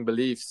self-limiting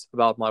beliefs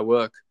about my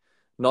work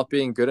not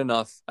being good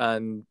enough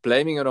and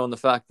blaming it on the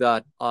fact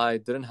that I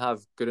didn't have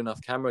good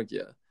enough camera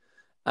gear,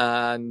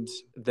 and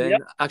Yeah. then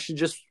actually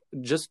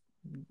just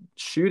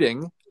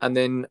shooting and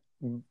then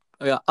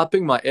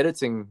upping my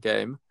editing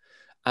game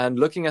and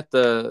looking at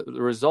the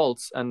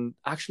results and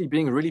actually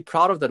being really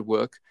proud of that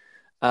work,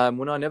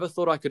 when I never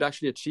thought I could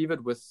actually achieve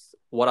it with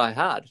what I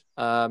had.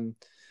 Yeah.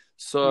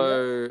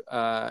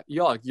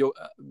 Yeah,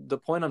 the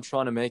point I'm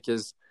trying to make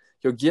is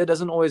your gear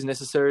doesn't always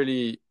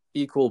necessarily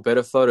equal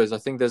better photos. I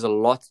think there's a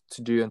lot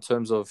to do in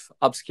terms of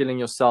upskilling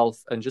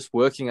yourself and just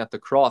working at the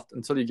craft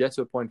until you get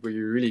to a point where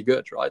you're really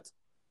good, right?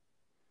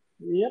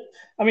 Yep.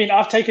 I mean,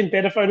 I've taken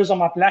better photos on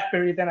my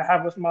BlackBerry than I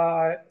have with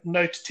my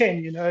Note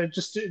 10.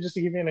 Just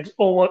to give you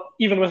or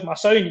even with my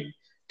Sony,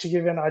 to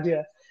give you an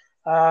idea.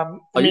 I Are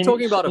you mean,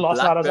 talking about a last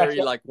night I was BlackBerry,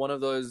 actually, like one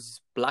of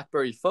those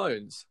BlackBerry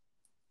phones?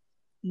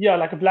 yeah,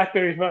 like a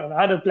BlackBerry phone. I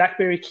had a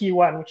BlackBerry Key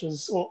One, which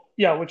was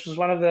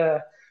one of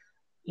the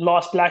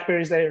last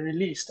Blackberries they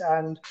released,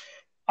 and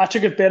I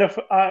took it better.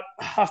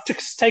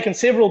 Taken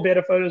several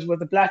better photos with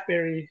the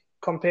BlackBerry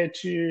compared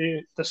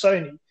to the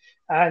Sony,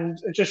 and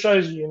it just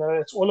shows you,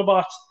 it's all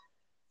about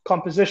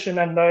composition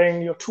and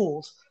knowing your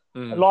tools.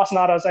 And Mm. last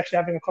night I was actually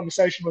having a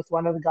conversation with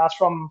one of the guys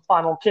from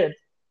Final Kid.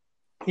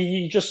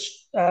 He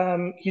just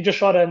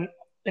shot an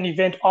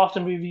event after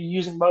movie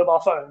using mobile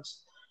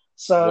phones,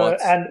 so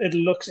What? and it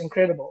looks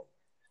incredible.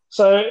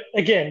 So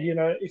again,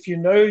 if you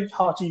know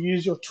how to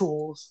use your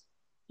tools,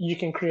 you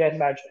can create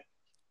magic.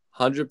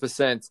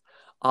 100%.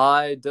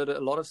 I did a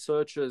lot of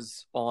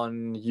searches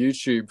on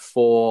YouTube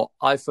for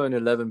iPhone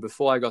 11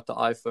 before I got the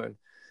iPhone,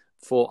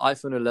 for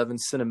iPhone 11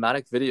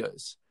 cinematic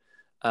videos.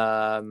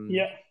 Um,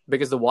 Yeah,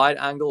 because the wide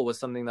angle was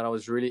something that I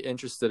was really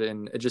interested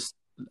in. I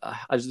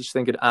just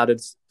think it added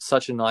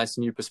such a nice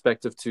new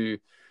perspective to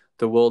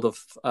the world of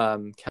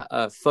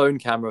phone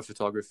camera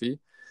photography.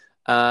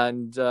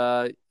 And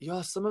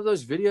yeah, some of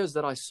those videos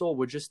that I saw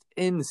were just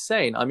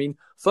insane. I mean,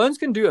 phones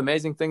can do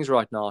amazing things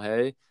right now.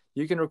 Hey,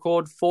 you can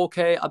record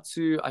 4K up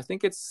to, I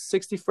think it's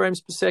 60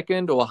 frames per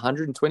second or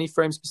 120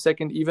 frames per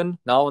second, even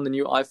now on the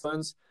new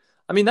iPhones.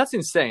 I mean, that's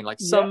insane. Like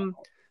yeah,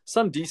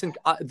 some decent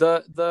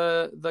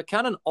the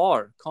Canon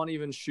R can't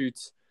even shoot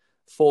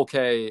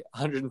 4K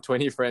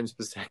 120 frames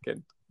per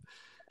second.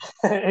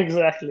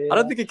 exactly. I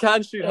don't Yeah, think it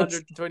can shoot it's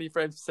 120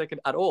 frames per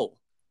second at all.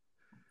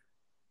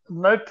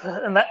 nope,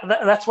 and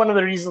that's one of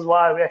the reasons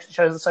why we actually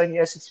chose the Sony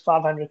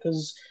A6500,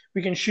 because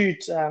we can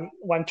shoot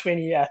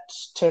 120 at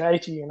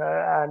 1080,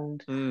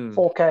 and Mm.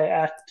 4K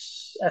at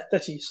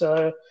 30.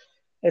 So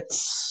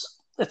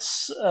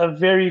it's a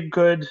very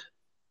good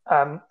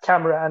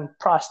camera and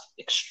priced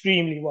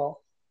extremely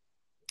well.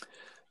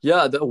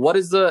 Yeah, what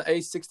is the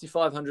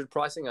A6500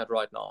 pricing at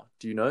right now?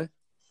 Do you know?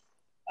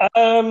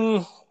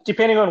 Um,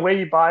 Depending on where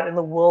you buy it in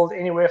the world,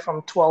 anywhere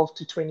from 12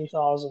 to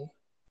 20,000.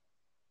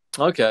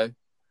 Okay.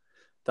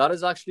 That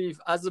is actually,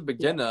 as a Yeah.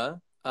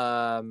 beginner,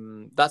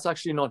 that's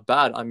actually not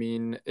bad. I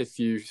mean, if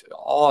you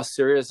are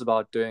serious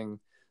about doing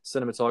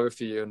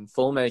cinematography and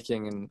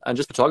filmmaking and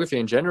just photography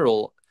in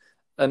general,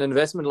 an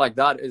investment like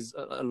that is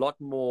a lot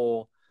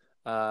more,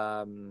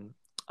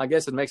 I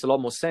guess it makes a lot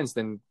more sense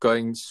than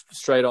going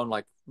straight on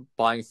like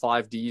buying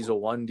 5Ds or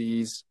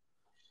 1Ds.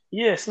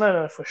 Yes,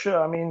 no, for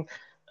sure. I mean,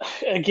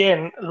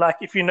 again, like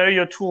if you know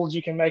your tools,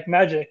 you can make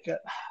magic.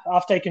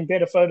 I've taken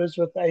better photos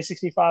with the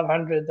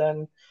A6500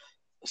 than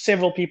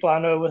several people I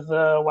know with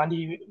the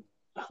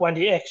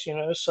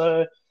 1DX,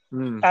 So,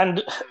 Mm.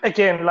 and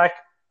again, like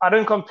I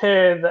don't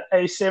compare the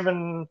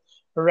A7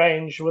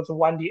 range with the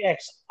 1DX.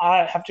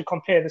 I have to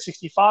compare the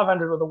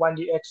 6500 with the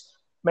 1DX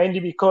mainly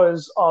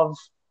because of,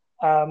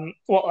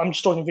 well, I'm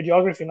just talking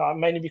videography now,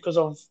 mainly because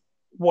of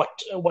what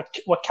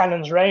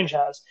Canon's range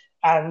has,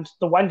 and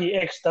the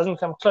 1DX doesn't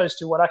come close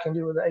to what I can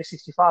do with the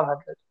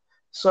A6500.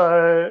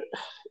 So,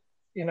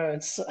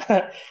 it's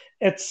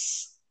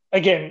it's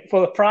again for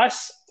the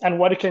price and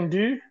what it can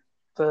do,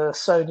 the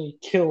Sony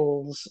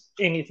kills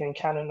anything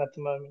Canon at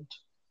the moment.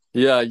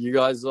 Yeah, you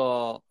guys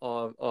are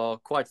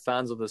quite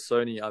fans of the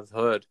Sony, I've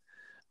heard.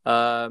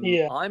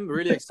 Yeah, I'm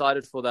really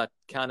excited for that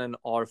Canon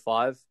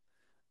R5.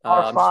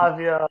 I'm just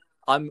R5. Yeah,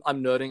 I'm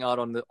nerding out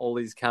on all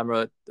these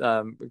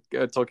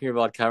talking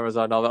about cameras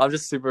right now, but I'm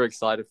just super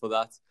excited for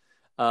that.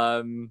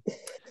 Um,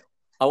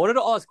 I wanted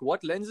to ask,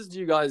 what lenses do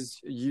you guys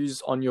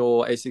use on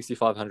your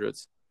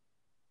A6500s?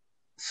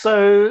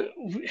 so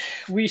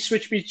we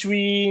switch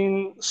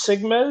between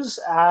Sigmas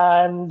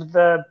and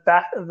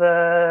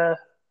the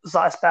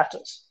Zeiss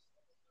Batas.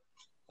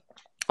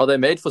 Are they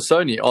made for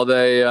Sony? Are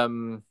they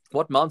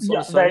what mounts on a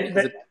Yeah, Sony?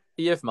 Is it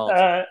EF mount?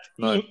 uh,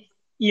 No,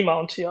 E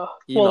mount. Yeah,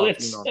 E well, mount, E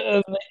it's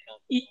mount.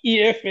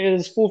 EF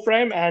is full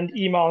frame and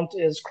E mount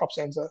is crop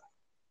sensor.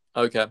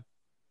 Okay.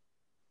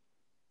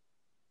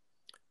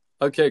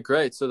 Okay,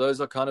 great. So those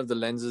are kind of the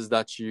lenses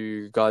that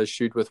you guys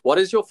shoot with. What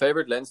is your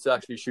favorite lens to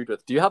actually shoot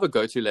with? Do you have a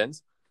go-to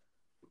lens?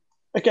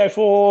 Okay,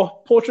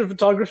 for portrait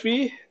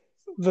photography,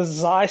 the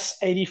Zeiss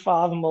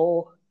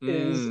 85mm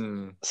is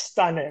Mm.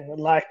 stunning.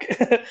 Like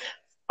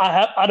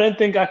I don't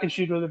think I can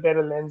shoot with a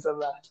better lens than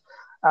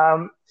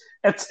that.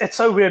 It's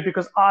so weird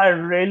because I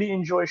really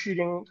enjoy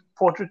shooting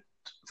portrait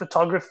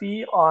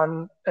photography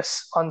on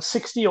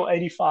 60 or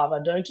 85. I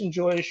don't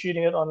enjoy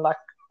shooting it on like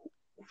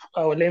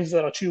lenses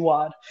that are too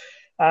wide.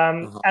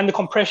 Uh-huh. And the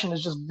compression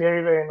is just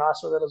very, very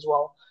nice with it as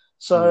well. Hmm.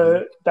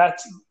 So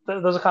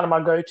those are kind of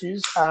my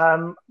go-tos.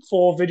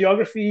 For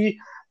videography,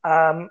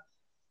 um,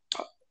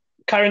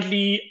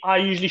 currently I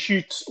usually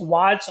shoot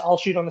wide. So I'll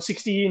shoot on the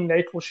 60.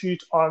 Nate will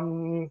shoot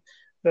on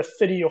the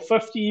 30 or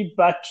 50.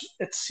 But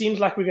it seems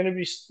like we're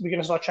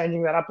gonna start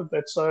changing that up a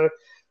bit. So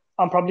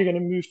I'm probably going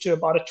to move to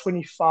about a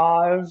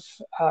 25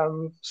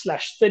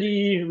 slash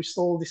 30. We're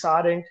still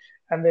deciding,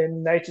 and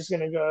then Nate is going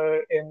to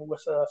go in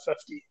with a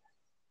 50.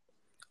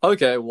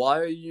 Okay, why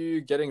are you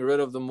getting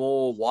rid of the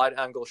more wide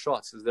angle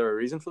shots? Is there a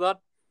reason for that?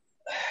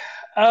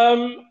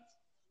 Um,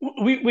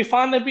 we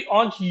find that we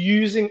aren't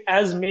using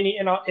as many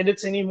in our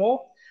edits anymore.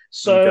 Okay.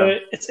 So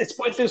it's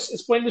pointless.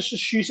 It's pointless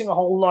just shooting a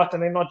whole lot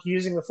and then not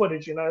using the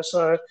footage.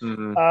 So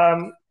Hmm.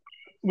 um,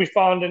 we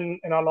found in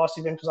our last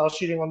event, because I was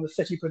shooting on the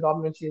 30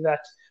 predominantly,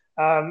 that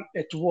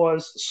it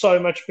was so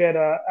much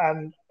better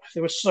and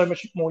there was so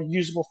much more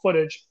usable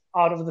footage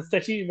out of the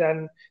 30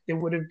 than there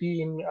would have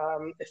been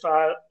if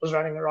I was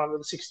running around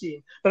with a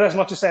 16. But that's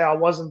not to say I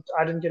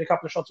didn't get a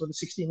couple of shots with the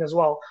 16 as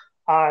well.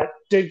 I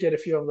did get a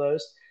few of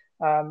those.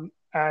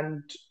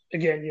 And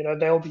again,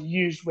 they'll be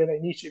used where they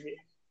need to be.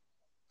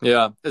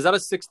 Yeah. Is that a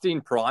 16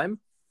 prime?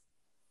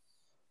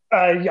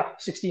 Yeah,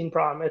 16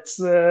 prime. It's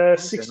the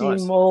Okay, 16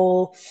 nice.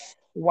 mil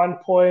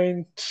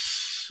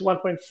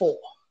 1.4.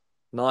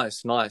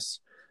 Nice, nice.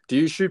 Do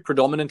you shoot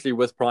predominantly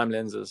with prime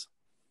lenses?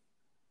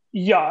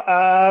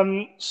 Yeah.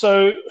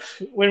 So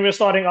when we were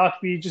starting out,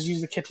 we just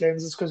used the kit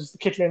lenses because the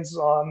kit lenses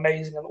are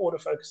amazing and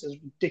autofocus is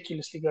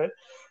ridiculously good.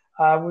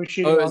 We were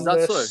shooting Oh, is on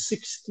that the so?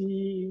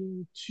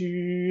 16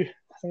 to,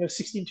 I think it was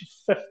 16 to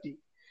 50.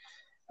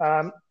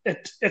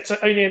 It's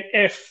only an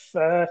f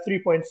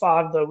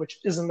 3.5 though, which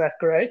isn't that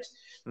great.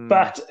 Mm.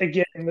 But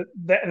again,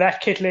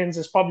 that kit lens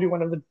is probably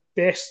one of the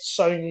best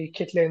Sony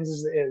kit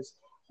lenses there is.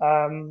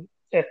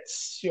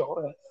 It's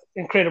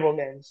incredible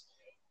lens.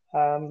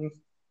 Um,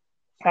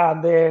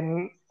 and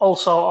then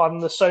also on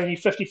the Sony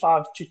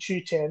 55 to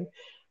 210.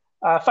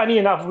 Funny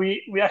enough,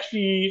 we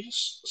actually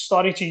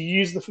starting to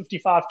use the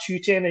 55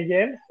 210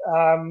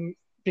 again,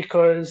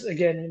 because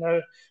again,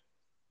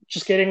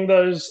 just getting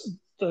those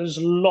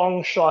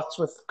long shots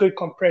with good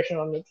compression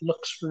on it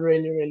looks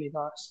really, really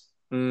nice.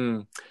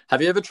 Mm.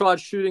 Have you ever tried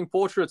shooting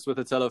portraits with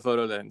a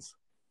telephoto lens?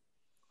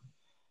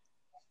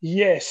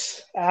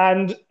 Yes,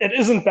 and it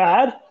isn't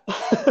bad,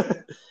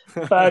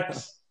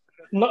 but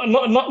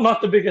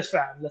not the biggest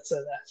fan. Let's say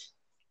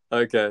that.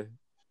 Okay.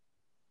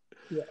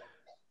 Yeah,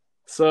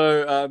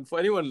 So, for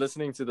anyone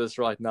listening to this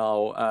right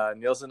now,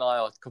 Niels and I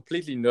are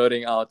completely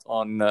nerding out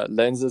on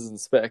lenses and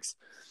specs.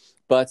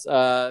 But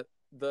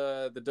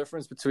the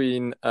difference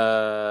between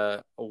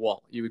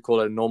well, you would call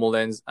it a normal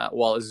lens,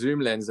 while a zoom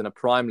lens and a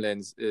prime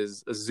lens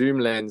is a zoom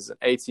lens, an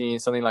 18,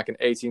 something like an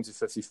 18 to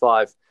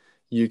 55.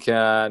 You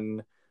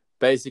can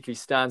basically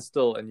stand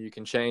still and you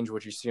can change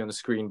what you see on the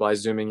screen by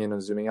zooming in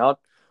and zooming out.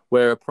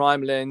 Where a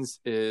prime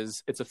lens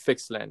it's a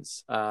fixed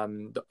lens.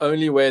 The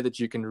only way that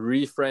you can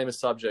reframe a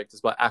subject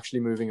is by actually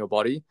moving your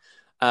body.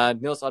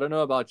 And Niels, I don't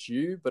know about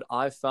you, but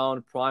I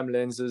found prime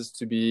lenses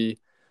to be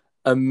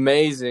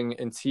amazing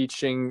in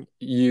teaching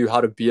you how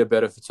to be a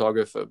better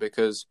photographer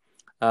because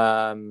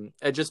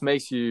it just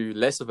makes you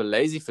less of a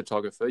lazy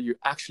photographer. You're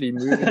actually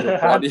moving your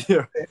body.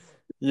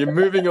 You're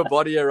moving your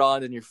body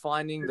around and you're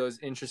finding those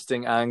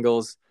interesting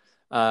angles.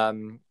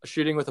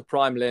 Shooting with a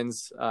prime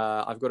lens,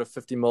 I've got a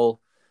 50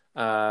 mil.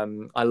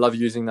 I love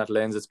using that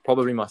lens. It's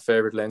probably my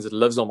favorite lens. It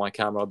lives on my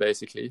camera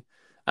basically,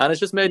 and it's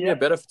just made me a yeah,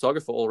 better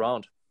photographer all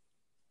around.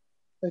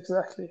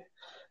 exactly.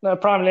 No,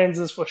 prime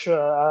lenses for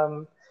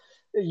sure.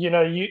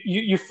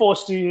 You're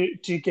forced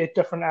to get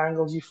different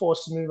angles. You're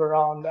forced to move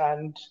around,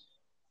 and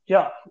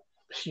yeah,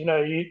 you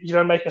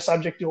don't make a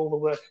subject do all the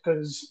work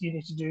because you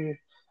need to do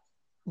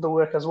the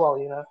work as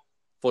well.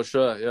 For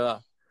sure, yeah.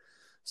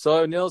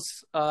 So,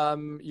 Niels,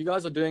 you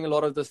guys are doing a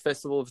lot of this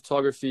festival of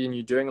photography and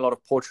you're doing a lot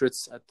of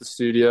portraits at the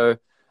studio.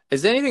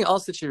 Is there anything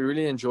else that you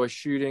really enjoy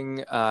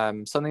shooting?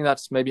 Something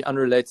that's maybe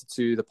unrelated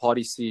to the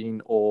party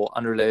scene or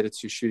unrelated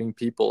to shooting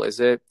people? Is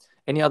there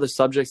any other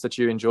subjects that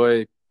you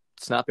enjoy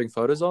snapping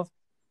photos of?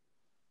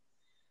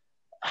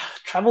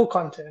 Travel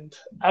content,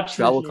 Travel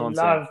absolutely content.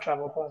 love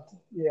travel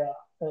content. Yeah,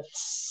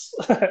 it's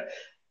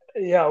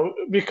yeah,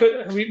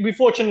 we're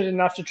fortunate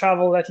enough to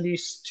travel at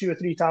least 2 or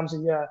 3 times a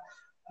year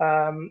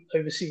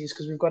overseas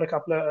because we've got a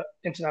couple of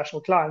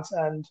international clients.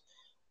 And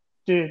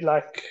dude,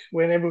 like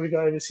whenever we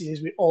go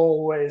overseas, we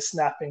always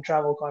snapping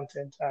travel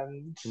content,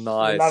 and we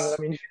love it. Nice.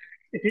 I mean,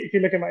 if you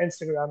look at my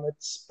Instagram,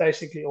 it's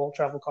basically all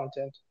travel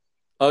content.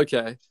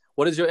 Okay.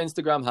 What is your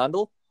Instagram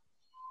handle?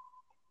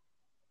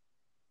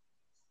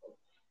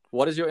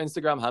 What is your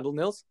Instagram handle,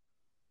 Niels?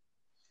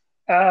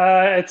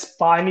 It's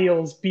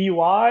Byniels,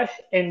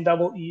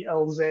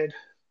 BYNEELZ.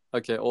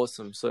 Okay,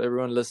 awesome. So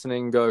everyone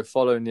listening, go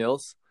follow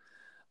Niels.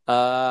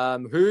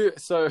 Who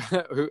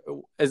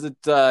is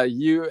it?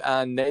 You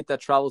and Nate that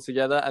travel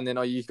together, and then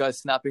are you guys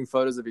snapping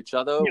photos of each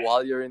other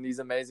while you're in these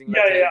amazing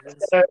Yeah.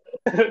 locations?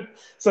 So,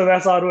 so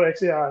that's how it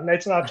works. Yeah,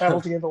 Nate and I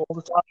travel together all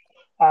the time,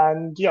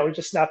 and yeah, we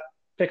just snap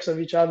pics of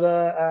each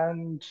other,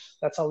 and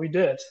that's how we do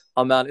it.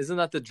 Oh man, isn't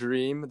that the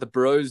dream? The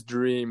bros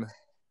dream.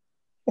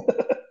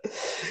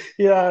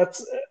 Yeah,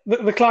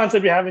 the clients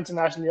that we have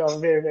internationally are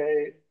very,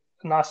 very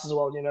nice as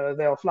well. You know,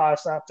 they'll fly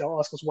us up, they'll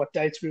ask us what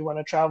dates we want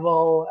to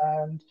travel,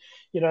 and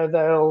you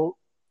know,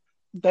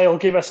 they'll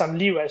give us some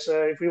leeway.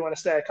 So if we want to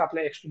stay a couple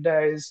of extra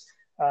days,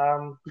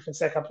 we can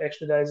stay a couple of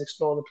extra days,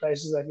 explore the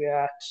places that we're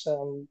at.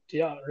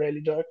 Yeah,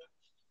 really dope.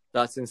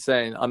 That's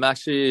insane. I'm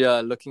actually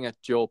looking at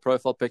your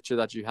profile picture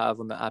that you have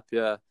on the app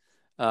here.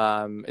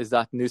 Is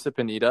that Nusa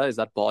Penida? Is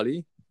that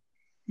Bali?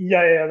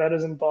 Yeah, that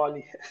is in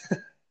Bali.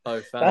 Oh,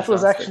 That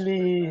was fantastic.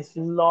 actually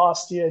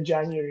last year,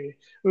 January.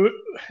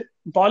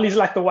 Bali's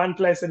like the one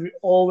place that we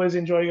always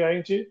enjoy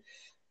going to,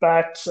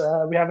 but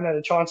we haven't had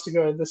a chance to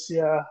go this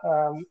year.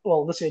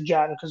 Well, this year,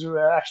 Jan, because we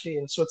were actually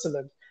in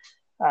Switzerland,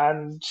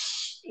 and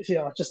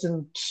yeah, it just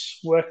didn't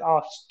work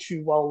out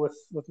too well with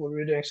what we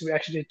were doing. So we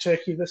actually did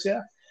Turkey this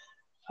year.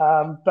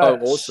 Oh,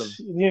 But awesome.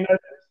 you know,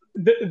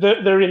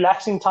 the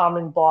relaxing time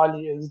in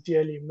Bali is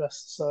dearly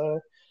missed. So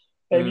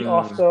maybe Mm,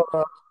 after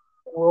the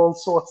world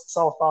sorts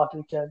itself out,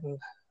 we can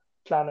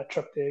plan a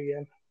trip there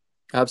again.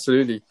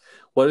 absolutely.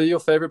 What are your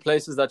favorite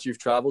places that you've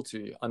traveled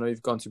to? I know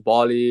you've gone to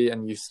Bali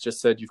and you just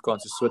said you've gone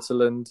to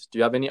Switzerland. Do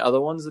you have any other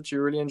ones that you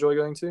really enjoy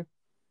going to?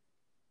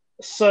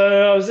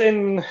 So I was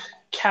in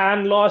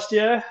Cannes last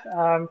year.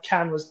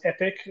 Cannes was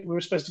epic. We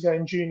were supposed to go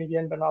in June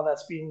again, but now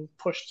that's been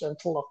pushed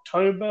until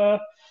October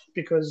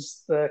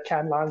because the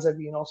Cannes lines have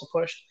been also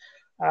pushed.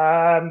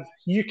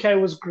 UK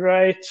was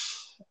great.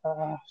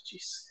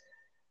 Geez.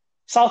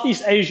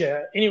 Southeast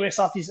Asia, anywhere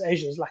Southeast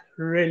Asia is like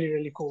really,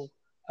 really cool.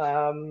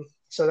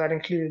 So that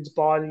includes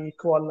Bali,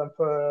 Kuala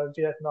Lumpur,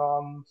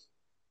 Vietnam,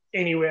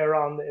 anywhere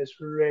around there is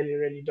really,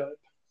 really dope.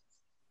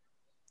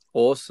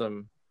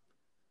 Awesome.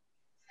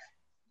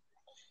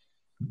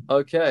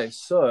 Okay,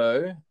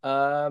 so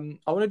I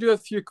want to do a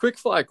few quick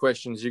fire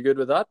questions. You good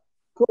with that?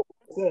 Cool.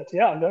 Good.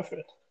 Yeah, go for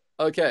it.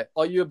 Okay,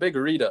 are you a big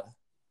reader?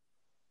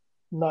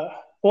 No.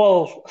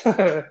 Well,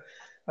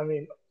 I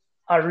mean,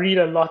 I read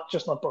a lot,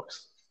 just not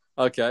books.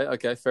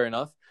 Okay, fair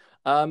enough.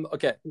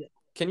 Okay, Yeah.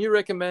 can you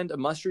recommend a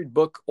must-read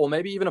book or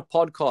maybe even a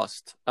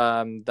podcast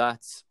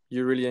that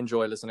you really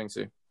enjoy listening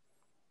to?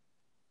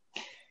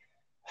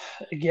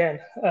 Again,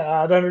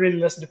 I don't really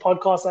listen to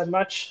podcasts that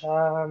much,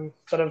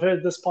 but I've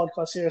heard this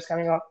podcast series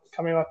coming up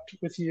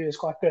with you is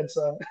quite good.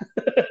 So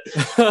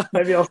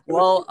maybe I'll listen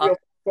Well, to your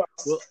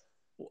podcast. well,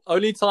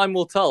 only time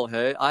will tell.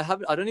 Hey, I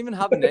don't even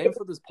have a name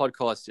for this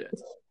podcast yet.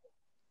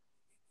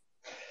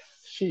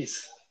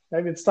 Jeez,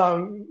 maybe it's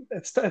time.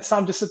 It's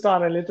time to sit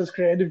down and let those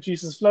creative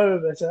juices flow a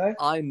bit, eh?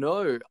 I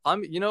know.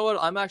 You know what?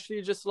 I'm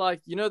actually just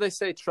like, they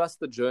say trust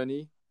the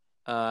journey.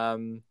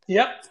 Um,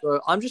 Yep.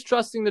 so I'm just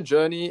trusting the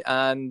journey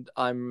and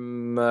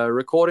I'm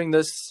recording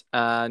this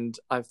and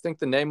I think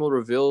the name will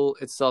reveal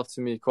itself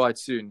to me quite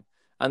soon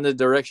and the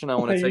direction I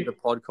want to take the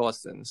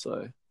podcast in.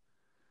 So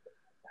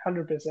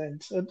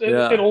 100%. It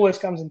yeah, always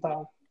comes in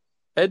time.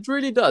 it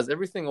really does.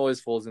 Everything always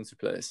falls into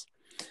place.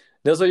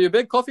 Now, so you're a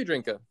big coffee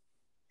drinker.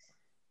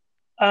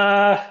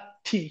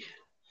 Tea.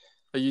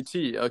 Are you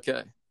tea?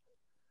 Okay.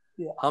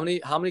 Yeah, How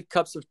many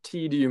cups of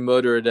tea do you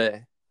murder a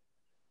day?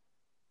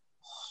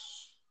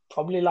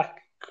 probably like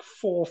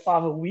 4 or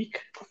 5 a week.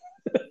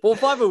 4 or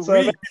 5 a So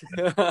week.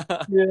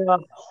 yeah,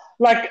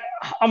 like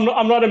I'm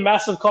not a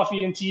massive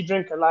coffee and tea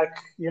drinker. Like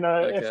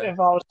Okay. if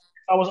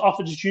I was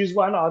offered to choose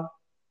one, I'd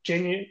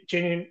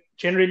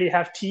generally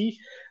have tea.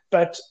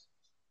 But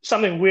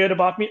something weird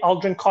about me, I'll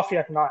drink coffee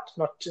at night,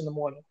 not in the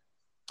morning.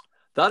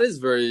 That is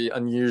very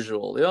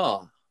unusual. Yeah.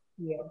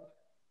 Yeah,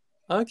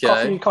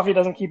 Okay. coffee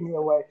doesn't keep me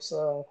awake,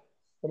 so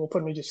it'll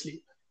put me to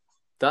sleep.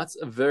 That's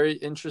a very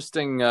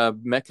interesting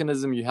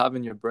mechanism you have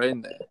in your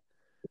brain there.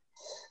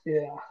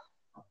 Yeah,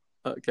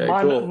 Okay,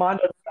 cool. mind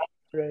over matter,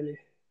 really.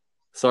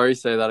 Sorry,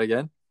 say that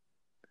again.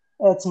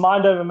 It's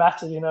mind over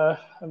matter,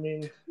 I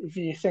mean, if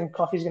you think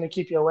coffee's going to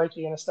keep you awake,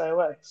 you're going to stay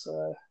awake.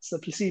 So it's the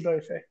placebo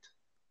effect.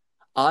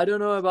 I don't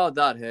know about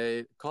that.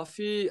 Hey,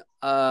 coffee.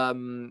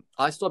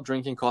 I stopped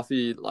drinking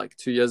coffee like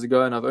 2 years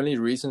ago, and I've only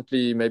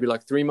recently, maybe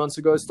like 3 months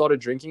ago, started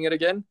drinking it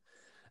again.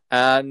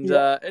 And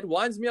Yeah. it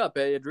winds me up.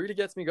 Hey, it really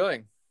gets me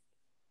going.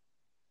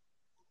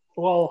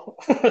 Well,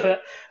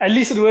 at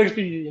least it works for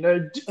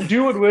you.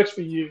 Do what works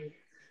for you.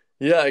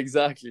 Yeah,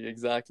 exactly.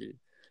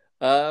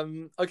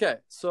 Okay,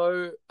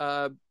 so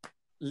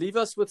leave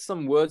us with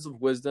some words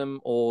of wisdom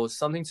or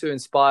something to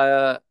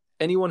inspire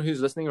anyone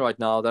who's listening right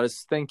now that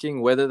is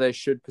thinking whether they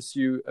should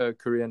pursue a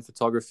career in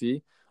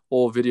photography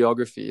or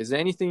videography. Is there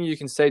anything you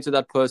can say to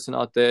that person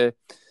out there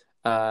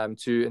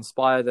to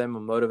inspire them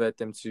or motivate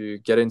them to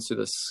get into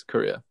this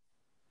career?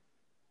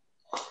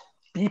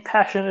 Be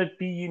passionate,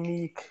 be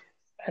unique,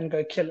 and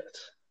go kill it.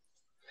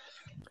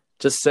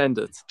 Just send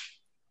it.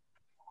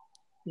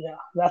 Yeah,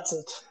 that's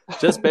it.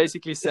 Just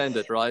basically send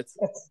it, right?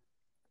 It's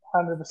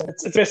 100%.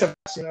 It's best of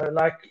us,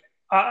 like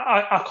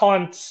I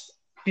can't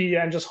be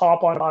and just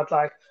harp on about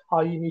like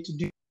how you need to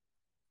do.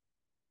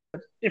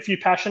 If you're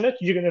passionate,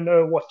 you're going to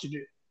know what to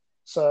do.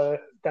 So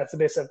that's the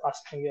best advice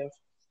I can give.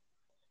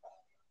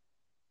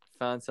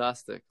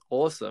 Fantastic.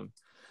 Awesome.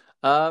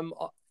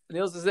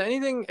 Niels, is there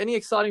any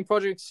exciting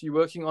projects you're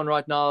working on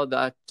right now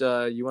that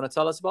you want to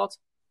tell us about?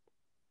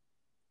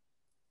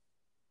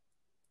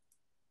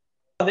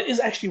 There is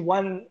actually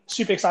one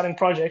super exciting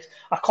project.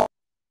 I can't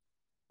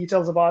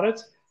details about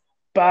it,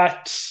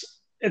 but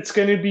it's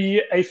going to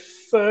be a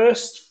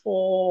first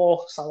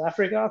for South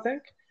Africa, I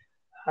think,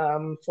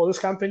 for this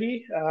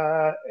company.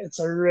 It's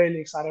a really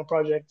exciting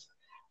project.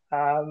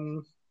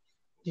 Um,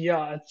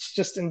 yeah, it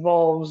just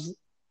involves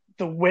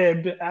the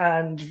web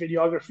and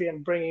videography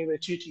and bringing the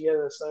two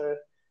together. So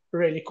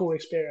really cool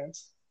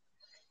experience.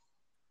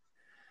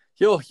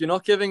 Yo, you're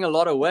not giving a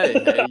lot away.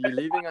 Hey? You're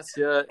leaving us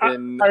here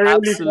in I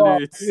really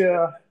can't. absolute.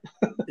 Yeah,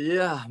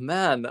 Yeah,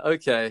 man.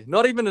 Okay,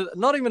 not even a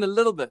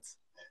little bit.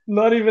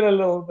 not even a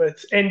little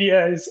bit.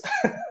 NDAs.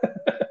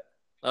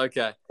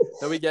 Okay,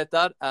 so we get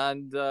that,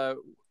 and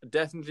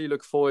definitely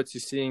look forward to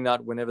seeing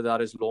that whenever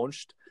that is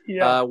launched.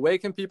 Yeah. Where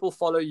can people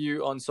follow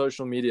you on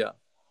social media?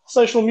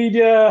 Social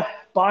media,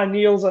 by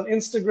Niels on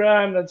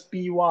Instagram. That's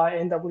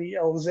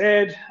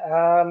BYNWELZ.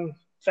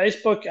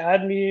 Facebook,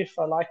 add me if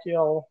I like you.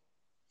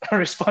 I'll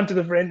respond to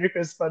the friend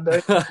request, but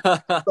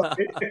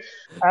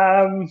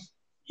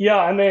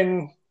yeah, and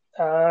then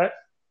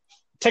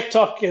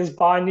TikTok is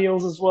by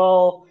Niels as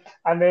well,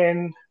 and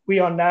then we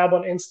are Nab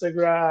on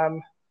Instagram,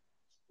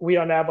 we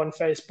are Nab on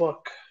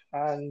Facebook,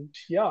 and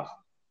yeah,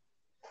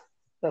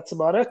 that's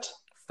about it.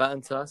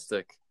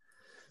 Fantastic.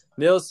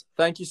 Niels,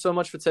 thank you so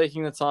much for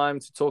taking the time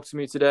to talk to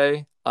me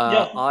today.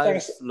 Yeah, I've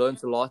thanks.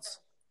 learned a lot.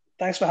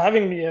 Thanks for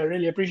having me. I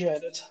really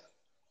appreciate it.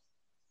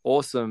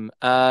 Awesome.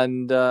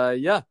 And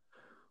yeah,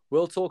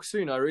 we'll talk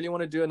soon. I really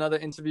want to do another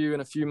interview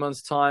in a few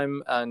months'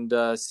 time and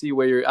see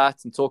where you're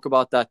at and talk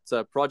about that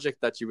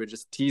project that you were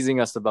just teasing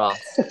us about.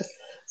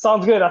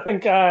 Sounds good. I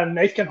think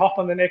Nate can hop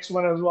on the next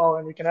one as well,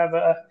 and we can have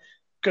a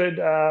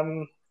good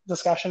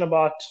discussion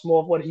about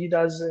more of what he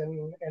does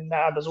in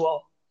NAB as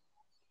well.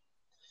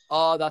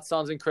 Oh, that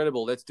sounds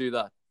incredible. Let's do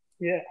that.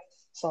 Yeah,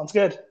 sounds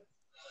good.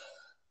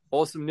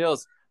 Awesome,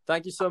 Niels.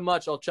 Thank you so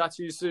much. I'll chat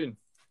to you soon.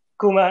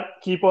 Cool, man.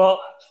 Keep well.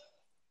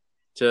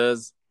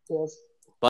 Cheers. Cheers.